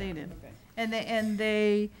 yes, they did. Okay. And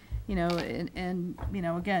they, you know, and, you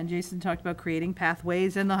know, again, Jason talked about creating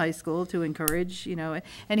pathways in the high school to encourage, you know,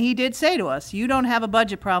 and he did say to us, you don't have a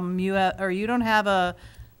budget problem, or you don't have a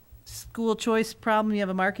school choice problem, you have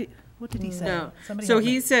a market, what did he say? No. Somebody So help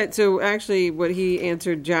me. he said, so actually what he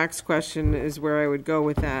answered Jack's question is where I would go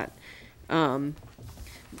with that.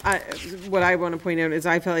 What I want to point out is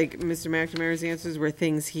I felt like Mr. McNamara's answers were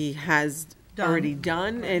things he has already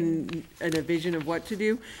done and a vision of what to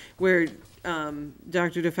do, where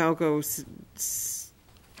Dr. DeFalco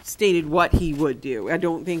stated what he would do. I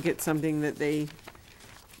don't think it's something that they,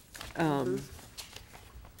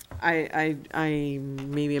 I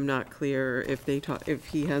maybe I'm not clear if if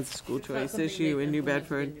he has a school choice issue in New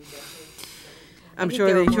Bedford. I'm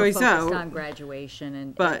sure they choice Focused on out, graduation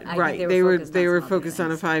and. but I think right, they were focused on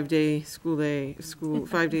some other focused on a things. 5-day school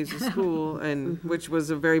 5 days of school, and which was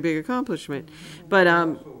a very big accomplishment. But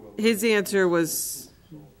his answer was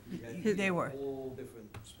They were.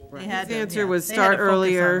 They had his to- answer yeah, was they had start to focus on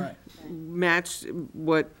earlier, it. match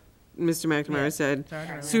what Mr. McNamara said, start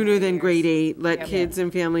earlier. sooner than grade 8. Let kids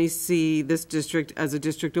and families see this district as a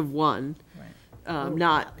district of one,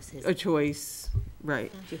 not that was his- a choice.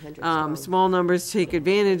 Right. 200 strong. Small numbers take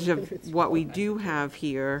advantage of what we do have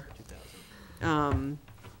here. In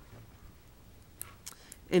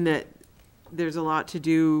that there's a lot to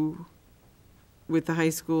do with the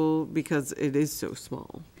high school because it is so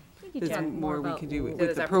small. I think you There's talk more we about can do with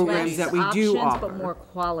What the is programs that we do options, offer. But more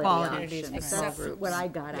quality Quality. options. Accept- That's what I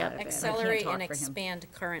got out of it. I can't Accelerate talk and for him. expand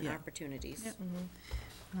current Yeah. opportunities.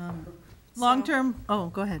 Long-term, oh,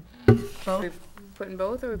 go ahead. Both. Putting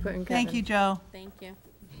both, or we putting Kevin? Thank you, Joe. Thank you.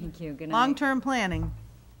 Thank you, good night. Long-term planning.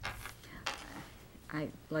 I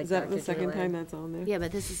like Is that Dr. the second Gillette. time that's on there? Yeah,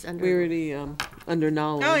 but this is under. We already, under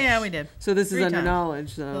knowledge. Oh, yeah, we did. So this is 3 under times. knowledge,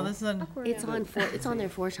 So though. this is on, It's on four, it's on there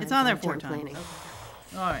 4 times. on there long-term 4 times. planning.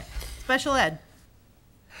 all right. Special ed.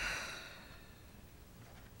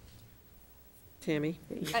 Tammy?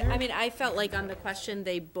 I mean, I felt like on the question,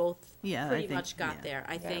 they both Yeah, I pretty think- much got yeah. there.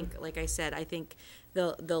 I think, like I said, I think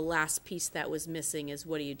the last piece that was missing is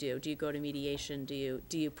what do you do? Do you go to mediation? Do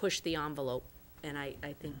you push the envelope? And I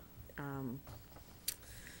think,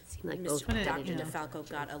 Seemed like both. Put it- Dr. yeah. DeFalco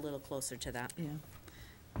got a little closer to that. Yeah.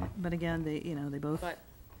 But again, they, they both, But,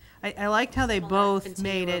 I liked how they Small both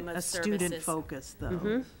continuum made it of a student services. focus, though.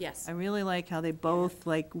 Mm-hmm. yes. I really like how they both,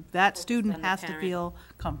 like, that student on the has to parent. feel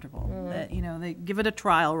comfortable. That, they give it a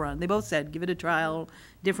trial run. They both said, give it a trial,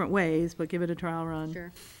 different ways, but give it a trial run.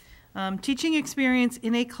 Sure. Teaching experience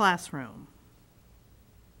in a classroom.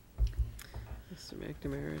 Mr.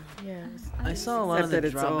 McNamara. Yeah. I saw a lot of the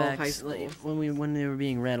Except that it's all high drawbacks school. when they were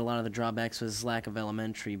being read. A lot of the drawbacks was lack of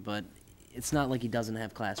elementary, but it's not like he doesn't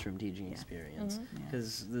have classroom teaching experience.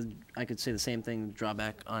 Because I could say the same thing. The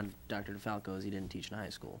drawback on Dr. DeFalco is he didn't teach in high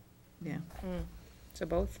school. Yeah. So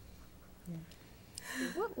both?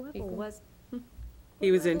 What level was,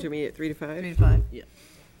 He was intermediate, 3 to 5. 3 to 5. Yeah.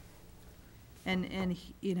 And,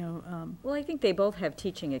 well, I think they both have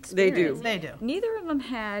teaching They experience. do. they do. Neither of them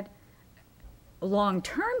had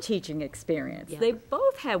long-term teaching experience. Yeah. They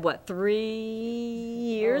both had, what, 3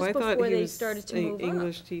 years Oh, I thought before he they was started to a move up?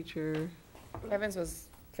 English teacher. Evans was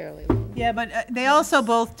fairly. Yeah, but they also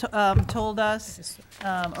both told us,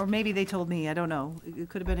 or maybe they told me, I don't know, it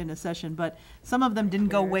could have been in a session, but some of them didn't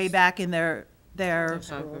go way back in their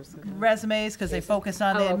resumes, because they focused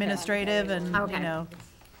on Oh, the okay. administrative and, Okay.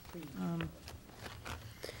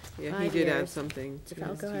 Yeah, he 5 did add years. something. to his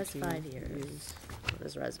DeFalco has teaching 5 years on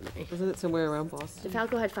his resume. Wasn't it somewhere around Boston?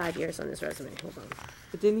 DeFalco had 5 years on his resume. Hold on.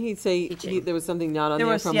 But didn't he say Teaching. there was something not on There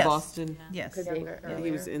there was- from yes. Boston? Yes, Could be. Yeah,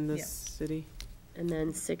 he was in this Yes. city. And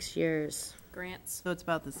then 6 years. Grants. so it's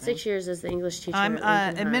about the same. 6 years as the English teacher. I'm, at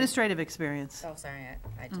Lincoln High. administrative experience. Oh, sorry,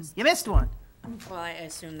 I just, You missed one. well, I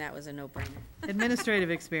assumed that was a no-brainer.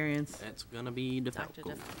 Administrative experience. That's gonna be Dr.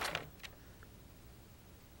 DeFalco.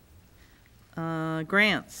 DeFalco.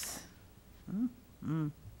 Grants.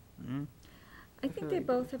 I think they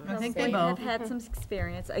both have I think probably they have both. had some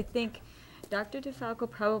experience. I think Dr. DeFalco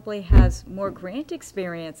probably has more grant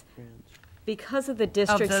experience because of the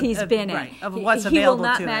districts the- he's been in. right, of He- what's He available will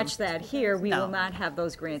not to him. match that here. We No. will not have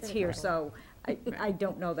those grants here, so I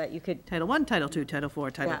don't know that you could, Title I, Title II, Title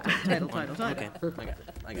IV, Title Yeah. II, Title. Okay, I got it.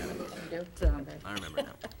 I got it. I remember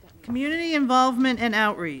now. Community involvement and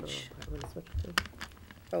outreach.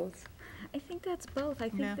 Both. I think that's both. I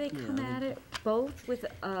Yeah. think they come at it both with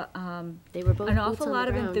They were both an boots awful on lot the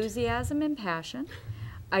of ground. enthusiasm and passion.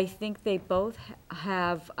 I think they both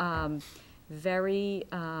have very,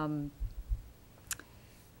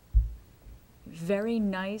 very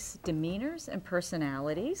nice demeanors and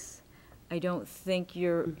personalities. I don't think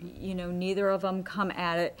neither of them come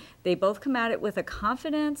at it, they both come at it with a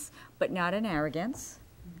confidence, but not an arrogance.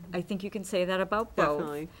 I think you can say that about both.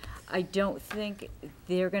 Definitely. I don't think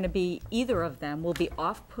they're going to be, either of them will be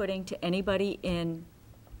off-putting to anybody in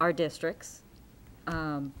our districts.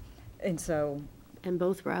 And so, And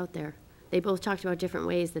both were out there. They both talked about different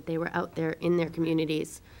ways that they were out there in their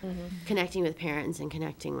communities, connecting with parents and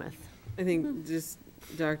connecting with. I think just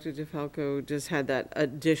Dr. DeFalco just had that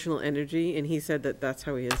additional energy, and he said that that's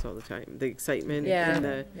how he is all the time. The excitement Yeah. and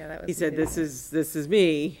the. Yeah, that He was said, "This is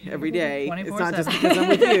me every day. It's not just 24/7. because I'm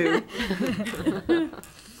with you."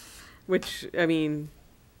 Which, I mean,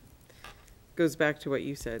 goes back to what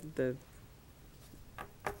you said, the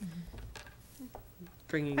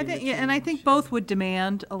bringing I in the think, yeah, and I think change. both would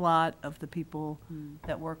demand a lot of the people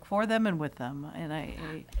that work for them and with them, and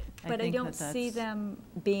I but I think don't that see that's- them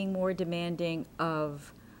being more demanding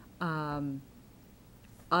of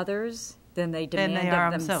others than they than demand they are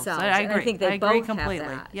of themselves. themselves. I And agree. think I they agree both have completely.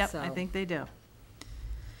 that. Yep, I so. think they do.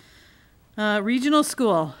 Regional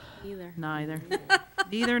school, Either. neither.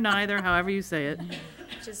 Neither, however you say it.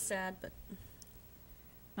 Which is sad, but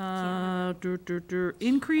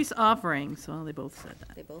Increase offerings, well, they both said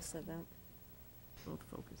that, they both said that. both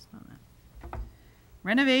focused on that.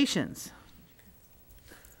 Renovations,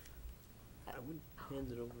 I would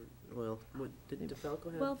hand it over. Well, did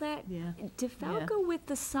DeFalco have? Well, that Yeah. DeFalco with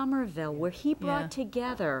the Somerville, where he brought Yeah.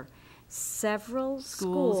 together several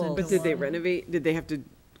Schools and schools. But did they renovate? Did they have to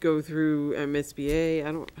go through MSBA?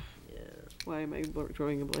 I don't. Yeah. Why am I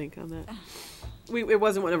drawing a blank on that? It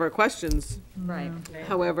wasn't one of our questions. Right.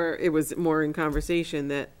 However, it was more in conversation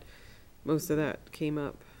that most of that came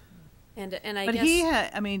up. And I But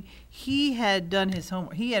guess. he had done his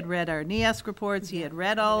homework. He had read our NEASC reports. He had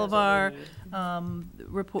read all of our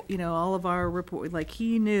report. All of our report. Like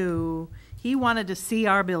he knew he wanted to see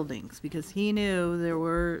our buildings because he knew there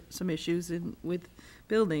were some issues with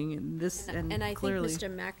building and this. And I clearly,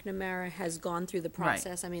 think Mr. McNamara has gone through the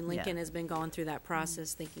process. I mean, Lincoln has been going through that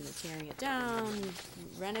process, thinking of tearing it down,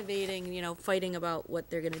 renovating, fighting about what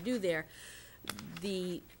they're going to do there.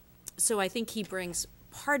 So I think he brings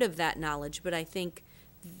part of that knowledge, but I think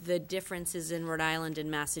the differences in Rhode Island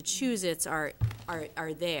and Massachusetts are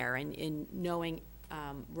there, and in knowing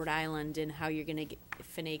Rhode Island and how you're going to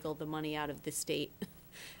finagle the money out of the state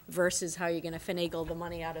versus how you're going to finagle the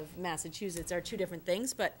money out of Massachusetts are two different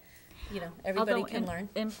things, but, everybody Although, can learn.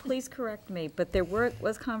 And please correct me, but there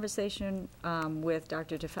was conversation with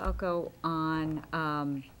Dr. DeFalco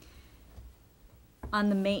on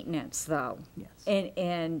the maintenance, though. Yes.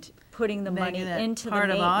 And putting the money Making that into the part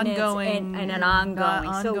of maintenance ongoing- and an ongoing.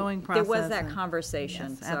 ongoing So there was process that and- conversation,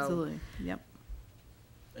 yes, so. absolutely. Yep.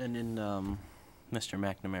 And in Mr.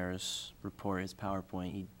 McNamara's report, his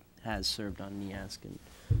PowerPoint, he has served on NEASC and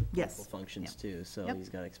Yes. multiple functions Yep. too, so Yep. he's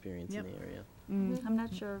got experience Yep. in the area. I'm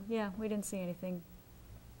not sure, yeah, we didn't see anything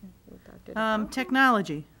with Dr. DeFalco.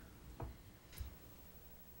 Technology.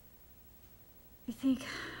 I think.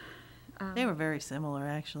 They were very similar,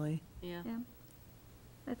 actually. Yeah. Yeah.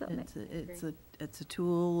 I thought. It's a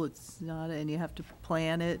tool. It's not, and you have to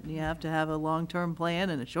plan it. And you have to have a long-term plan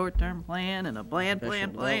and a short-term plan and a plan,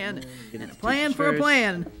 Professional and development, get a it to plan teachers for a first.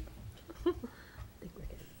 plan.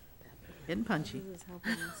 Getting punchy.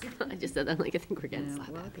 I just said that like I think we're getting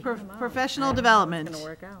slapped. Professional development. It's gonna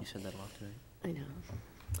work out. You said that a lot today. I know.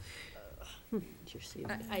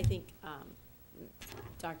 I think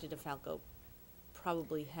Dr. DeFalco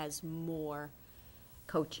probably has more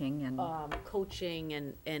Coaching and. coaching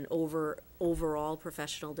and overall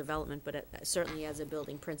professional development, but certainly as a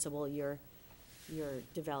building principal, you're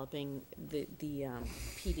developing the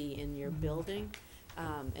PD in your building,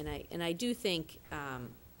 and I do think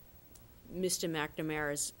Mr.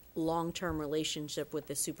 McNamara's long-term relationship with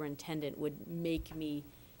the superintendent would make me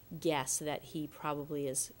guess that he probably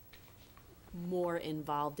is more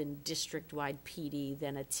involved in district-wide PD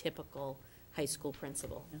than a typical high school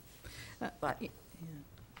principal. But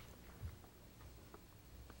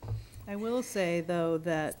I will say, though,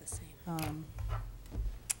 that it's the same.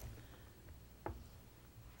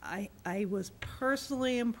 I was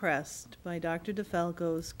personally impressed by Dr.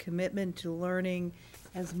 DeFalco's commitment to learning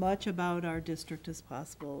as much about our district as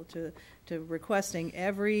possible, to requesting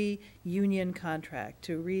every union contract,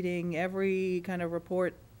 to reading every kind of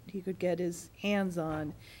report he could get his hands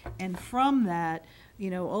on. And from that,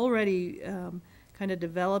 already kind of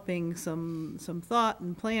developing some thought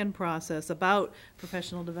and plan process about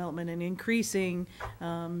professional development and increasing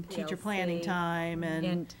teacher planning PLC, time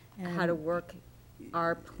And how to work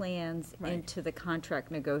our plans Right. into the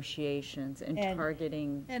contract negotiations and And-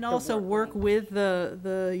 targeting. And the also work language. with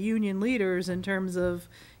the union leaders in terms of,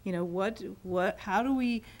 how do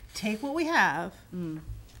we take what we have,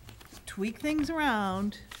 tweak things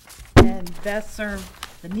around, and best serve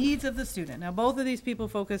the needs of the student. Now, both of these people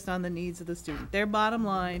focused on the needs of the student. Their bottom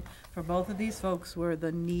line for both of these folks were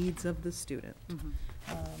the needs of the student.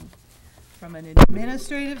 From an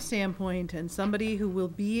administrative standpoint, and somebody who will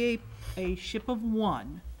be a ship of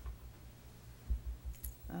one,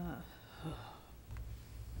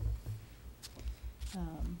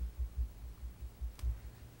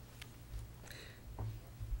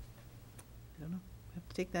 I don't know, we have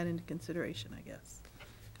to take that into consideration, I guess,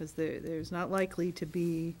 because there's not likely to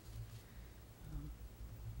be,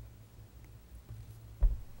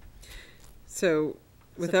 So,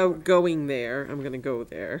 without going there, I'm gonna go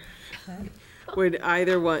there. Would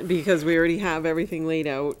either one, because we already have everything laid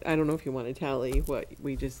out, I don't know if you want to tally what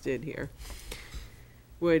we just did here.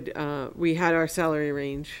 Would, we had our salary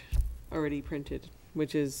range already printed,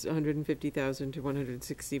 which is 150,000 to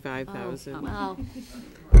 165,000. Wow.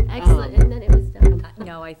 Excellent. And then it was done.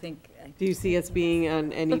 No, I think. Do you see us being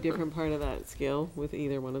on any different part of that scale with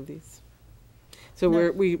either one of these? So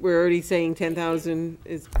we're already saying 10,000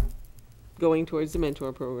 is going towards the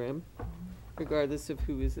mentor program, regardless of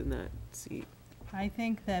who is in that seat. I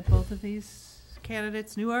think that both of these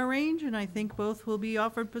candidates knew our range, and I think both will be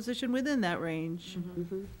offered position within that range.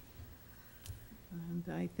 And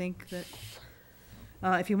I think that,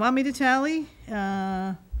 if you want me to tally,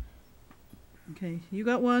 okay, you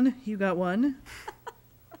got one, you got one.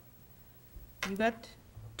 You got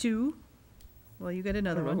two. Well, you got I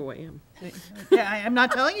another don't know one. who I am. Yeah, I'm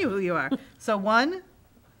not telling you who you are. So one,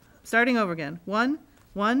 starting over again. One.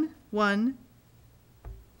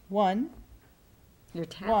 You're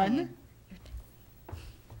tallying. One.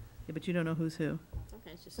 Yeah, but you don't know who's who. It's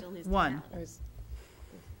okay, she still needs to One. know.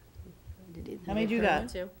 How many do you got?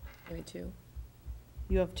 Two. Maybe 2.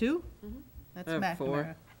 You have 2? Mhm. That's I have McNamara.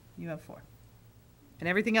 4. You have 4. And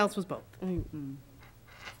everything else was both. Okay.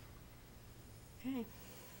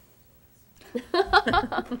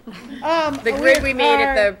 The grid we made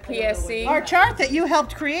at the PSC. Our chart that you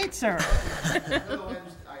helped create, sir. No,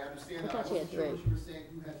 I understand. thought you had I wasn't sure 3. what you were saying,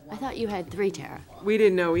 who had I one. thought you had 3, Tara. We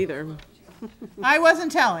didn't know either. I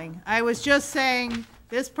wasn't telling. I was just saying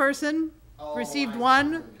this person received I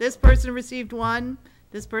 1, this person received 1,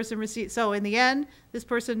 this person received, so in the end, this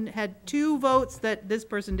person had 2 votes that this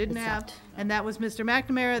person didn't have, and that was Mr.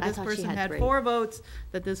 McNamara. I This thought she person had had 3. 4 votes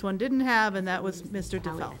that this one didn't have, and that was Mr.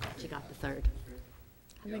 Ally, I DeFalco. thought she got the 3rd.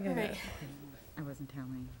 I think I got it. I wasn't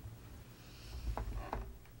telling.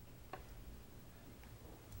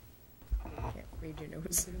 Can't read your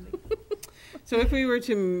notes. So if we were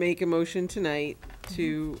to make a motion tonight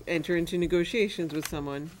to enter into negotiations with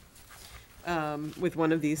someone, with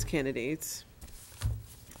one of these candidates,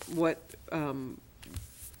 what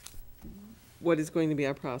is going to be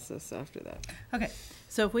our process after that? Okay,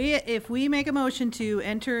 so if we make a motion to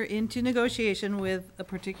enter into negotiation with a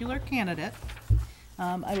particular candidate,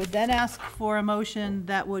 I would then ask for a motion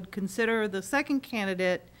that would consider the second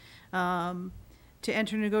candidate to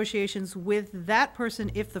enter negotiations with that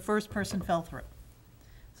person if the first person fell through.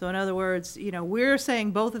 So in other words, you know, we're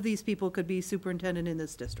saying both of these people could be superintendent in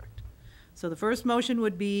this district. So the first motion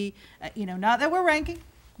would be, you know, not that we're ranking,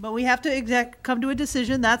 but we have to come to a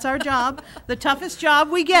decision. That's our job, the toughest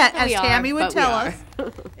job we get, as We are, Tammy would but we tell are.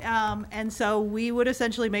 us. And so we would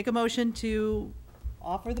essentially make a motion to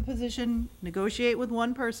offer the position, negotiate with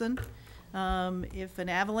one person. If an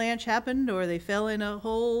avalanche happened, or they fell in a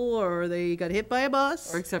hole, or they got hit by a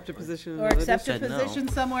bus, Or accept a position in or another accept a Said no. position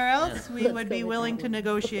somewhere else, we would be willing to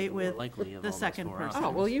negotiate with Likely of the all those second 4 person.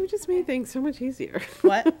 Oh, well, you just made things so much easier.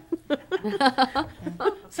 What?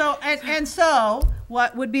 So, and so,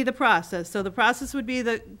 what would be the process? So the process would be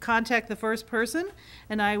to contact the first person,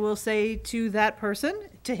 and I will say to that person,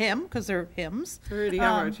 to him, because they're hims, We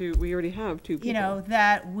already have 2 people. you know,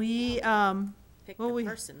 that we, Pick Well, the we-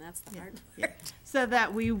 person, that's the hard part. so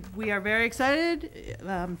that we are very excited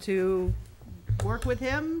to work with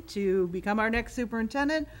him to become our next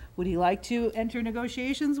superintendent. Would he like to enter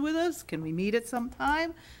negotiations with us? Can we meet at some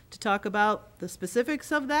time to talk about the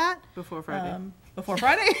specifics of that? Before Friday. Before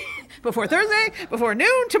Friday? Before Thursday? Before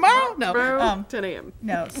noon? Tomorrow? No. Around 10 a.m.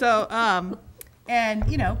 No, so,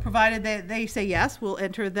 and, you know, provided that they say yes, we'll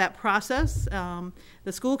enter that process.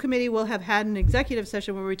 The school committee will have had an executive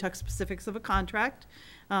session where we talk specifics of a contract.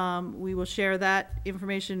 We will share that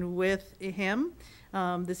information with him.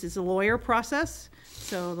 This is a lawyer process,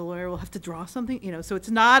 so the lawyer will have to draw something, you know, so it's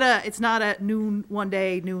not a noon one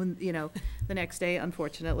day, noon, you know, the next day,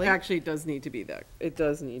 unfortunately. Actually, it does need to be that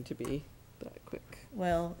quick.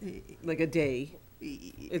 Well, Like a day.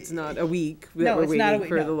 It's not a week that no, we're it's not a waiting week.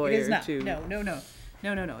 for No, the it lawyer is not. to. No.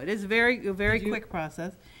 It is a very quick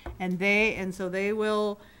process, and so they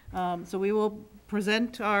will. So we will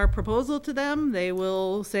present our proposal to them. They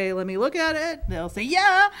will say, "Let me look at it." They'll say,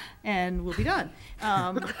 "Yeah," and we'll be done.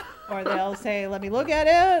 Or they'll say, "Let me look at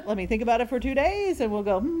it. Let me think about it for 2 days," and we'll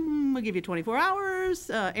go. We'll give you 24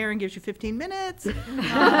 hours. Aaron gives you 15 minutes.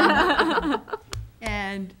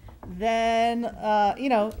 And then, you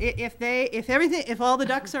know, if all the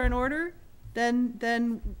ducks are in order,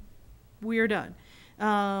 then we're done.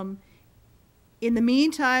 In the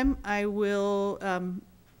meantime, I will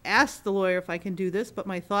ask the lawyer if I can do this, but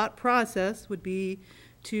my thought process would be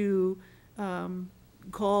to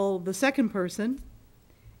call the second person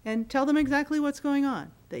and tell them exactly what's going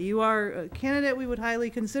on, that you are a candidate we would highly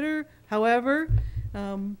consider. However,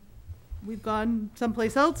 we've gone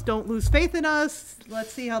someplace else. Don't lose faith in us.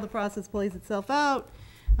 Let's see how the process plays itself out.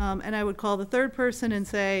 And I would call the third person and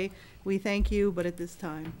say, we thank you, but at this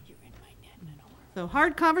time. So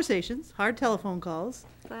hard conversations, hard telephone calls.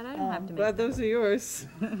 Glad I don't have to make Glad those are yours.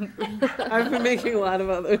 I've been making a lot of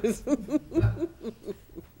others.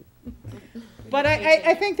 But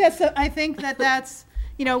I think that's,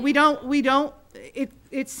 you know,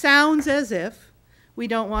 it sounds as if we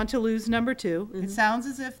don't want to lose number 2. Mm-hmm. It sounds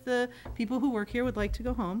as if the people who work here would like to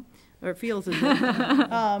go home, or it feels as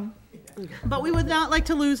if. But we would not like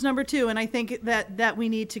to lose number 2, and I think that we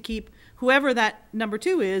need to keep whoever that number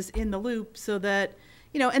 2 is in the loop, so that,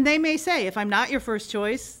 you know, and they may say, if I'm not your first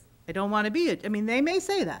choice, I don't want to be it. I mean, they may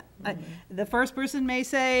say that. The first person may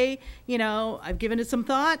say, you know, I've given it some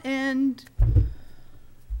thought and,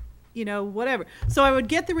 you know, whatever. So I would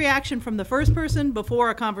get the reaction from the first person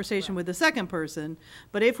before a conversation with the second person.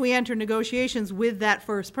 But if we enter negotiations with that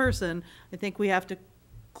first person, I think we have to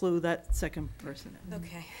clue that second person in.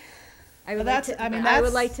 Okay. I would But like that's- to, I mean, I would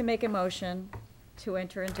that's- like to make a motion to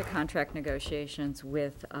enter into contract negotiations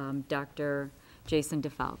with Dr. Jason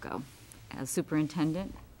DeFalco as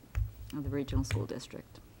superintendent of the regional school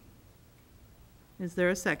district. Is there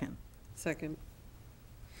a second? Second.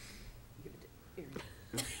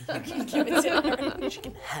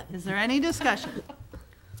 Is there any discussion?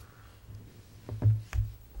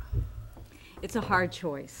 It's a hard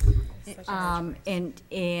choice.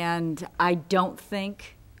 And I don't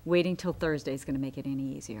think waiting till Thursday is going to make it any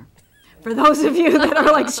easier. For those of you that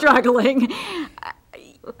are like struggling,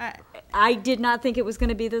 I did not think it was going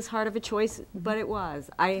to be this hard of a choice, but it was.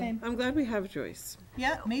 I'm glad we have Joyce,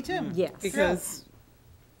 Yeah, me too. Yes. because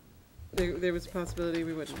there was a possibility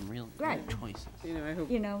we wouldn't. Some real Right. choices. You know, I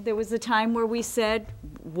hope. You know, there was a time where we said,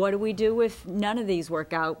 what do we do if none of these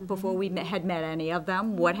work out before we had met any of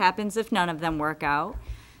them? What happens if none of them work out?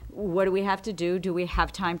 What do we have to do? Do we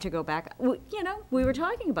have time to go back? You know, we were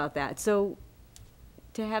talking about that. So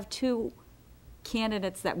to have two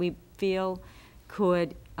candidates that we feel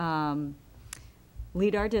could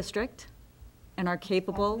lead our district and are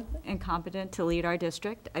capable and competent to lead our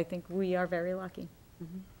district, I think we are very lucky.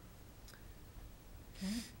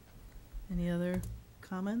 Any other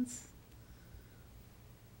comments?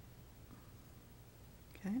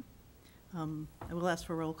 Okay. I will ask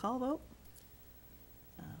for a roll call vote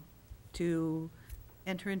to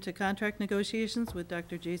enter into contract negotiations with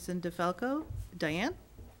Dr. Jason DeFalco. Diane?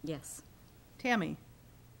 Yes. Tammy?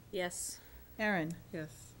 Yes. Aaron?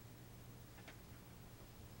 Yes.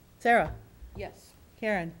 Sarah? Yes.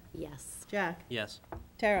 Karen? Yes. Jack? Yes.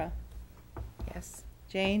 Tara? Yes.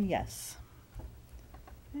 Jane, yes.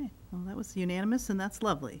 Okay, well, that was unanimous, and that's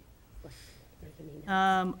lovely.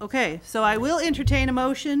 Okay, so I will entertain a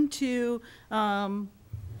motion to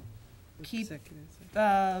keep Executive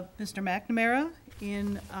session. Mr. McNamara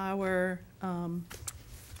in our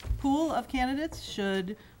pool of candidates.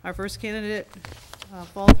 Should our first candidate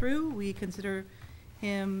fall through, we consider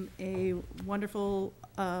him a wonderful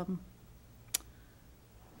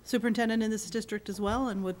superintendent in this district as well,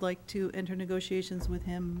 and would like to enter negotiations with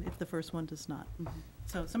him if the first one does not.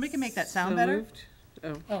 So somebody can make that sound So better? moved?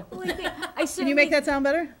 Oh. Can you make that sound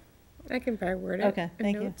better? I can probably word it. Okay, in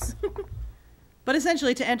thank you. notes. But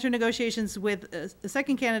essentially, to enter negotiations with the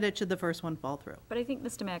second candidate should the first one fall through. But I think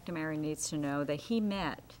Mr. McNamara needs to know that he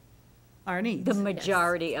met Our needs. the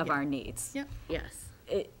majority of our needs. Yep. Yes.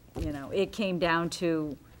 It, you know, it came down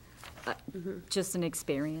to just an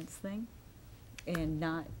experience thing and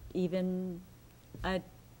not even a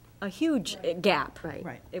huge gap. Right.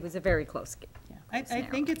 Right. It was a very close gap. Yeah. I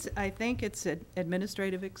think it's an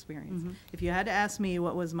administrative experience. Mm-hmm. If you had to ask me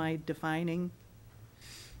what was my defining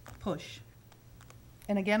push,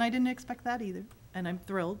 and again, I didn't expect that either, and I'm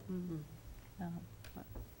thrilled. But-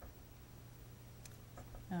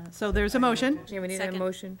 So there's a motion, Yeah, we need a Second.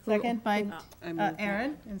 motion. second by I moved.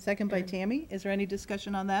 Aaron, and second by Tammy. Is there any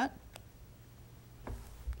discussion on that?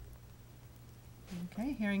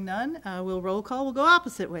 Okay, hearing none, we'll roll call. We'll go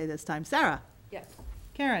opposite way this time. Sarah? Yes.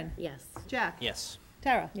 Karen? Yes. Jack? Yes.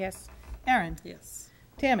 Tara? Yes. Aaron? Yes.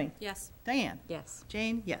 Tammy? Yes. Diane? Yes.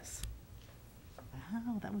 Jane? Yes.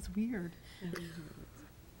 Wow, that was weird.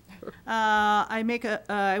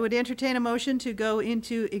 I would entertain a motion to go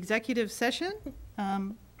into executive session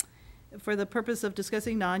for the purpose of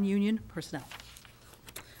discussing non-union personnel.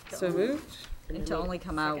 So moved? And to only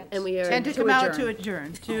come out. And we are. And to come out to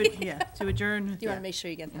adjourn, to adjourn. You want to make sure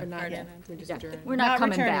you get that part in. We're not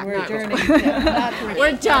coming returning, back. we're adjourning. Yeah, not to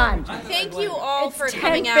We're done. Thank you all It's for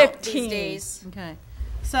coming out these 10:15. days. Okay,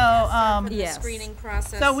 so, For the Yes. screening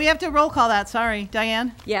process. so we have to roll call that, sorry.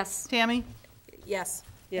 Diane? Yes. Tammy? Yes.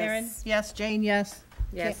 Aaron? Yes. Jane, yes.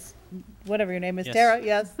 Yes. Whatever your name is. Yes. Tara,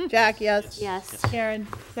 yes. Jack, yes. Yes. Karen,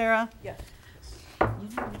 Sarah? Yes.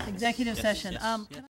 Executive session. Yes.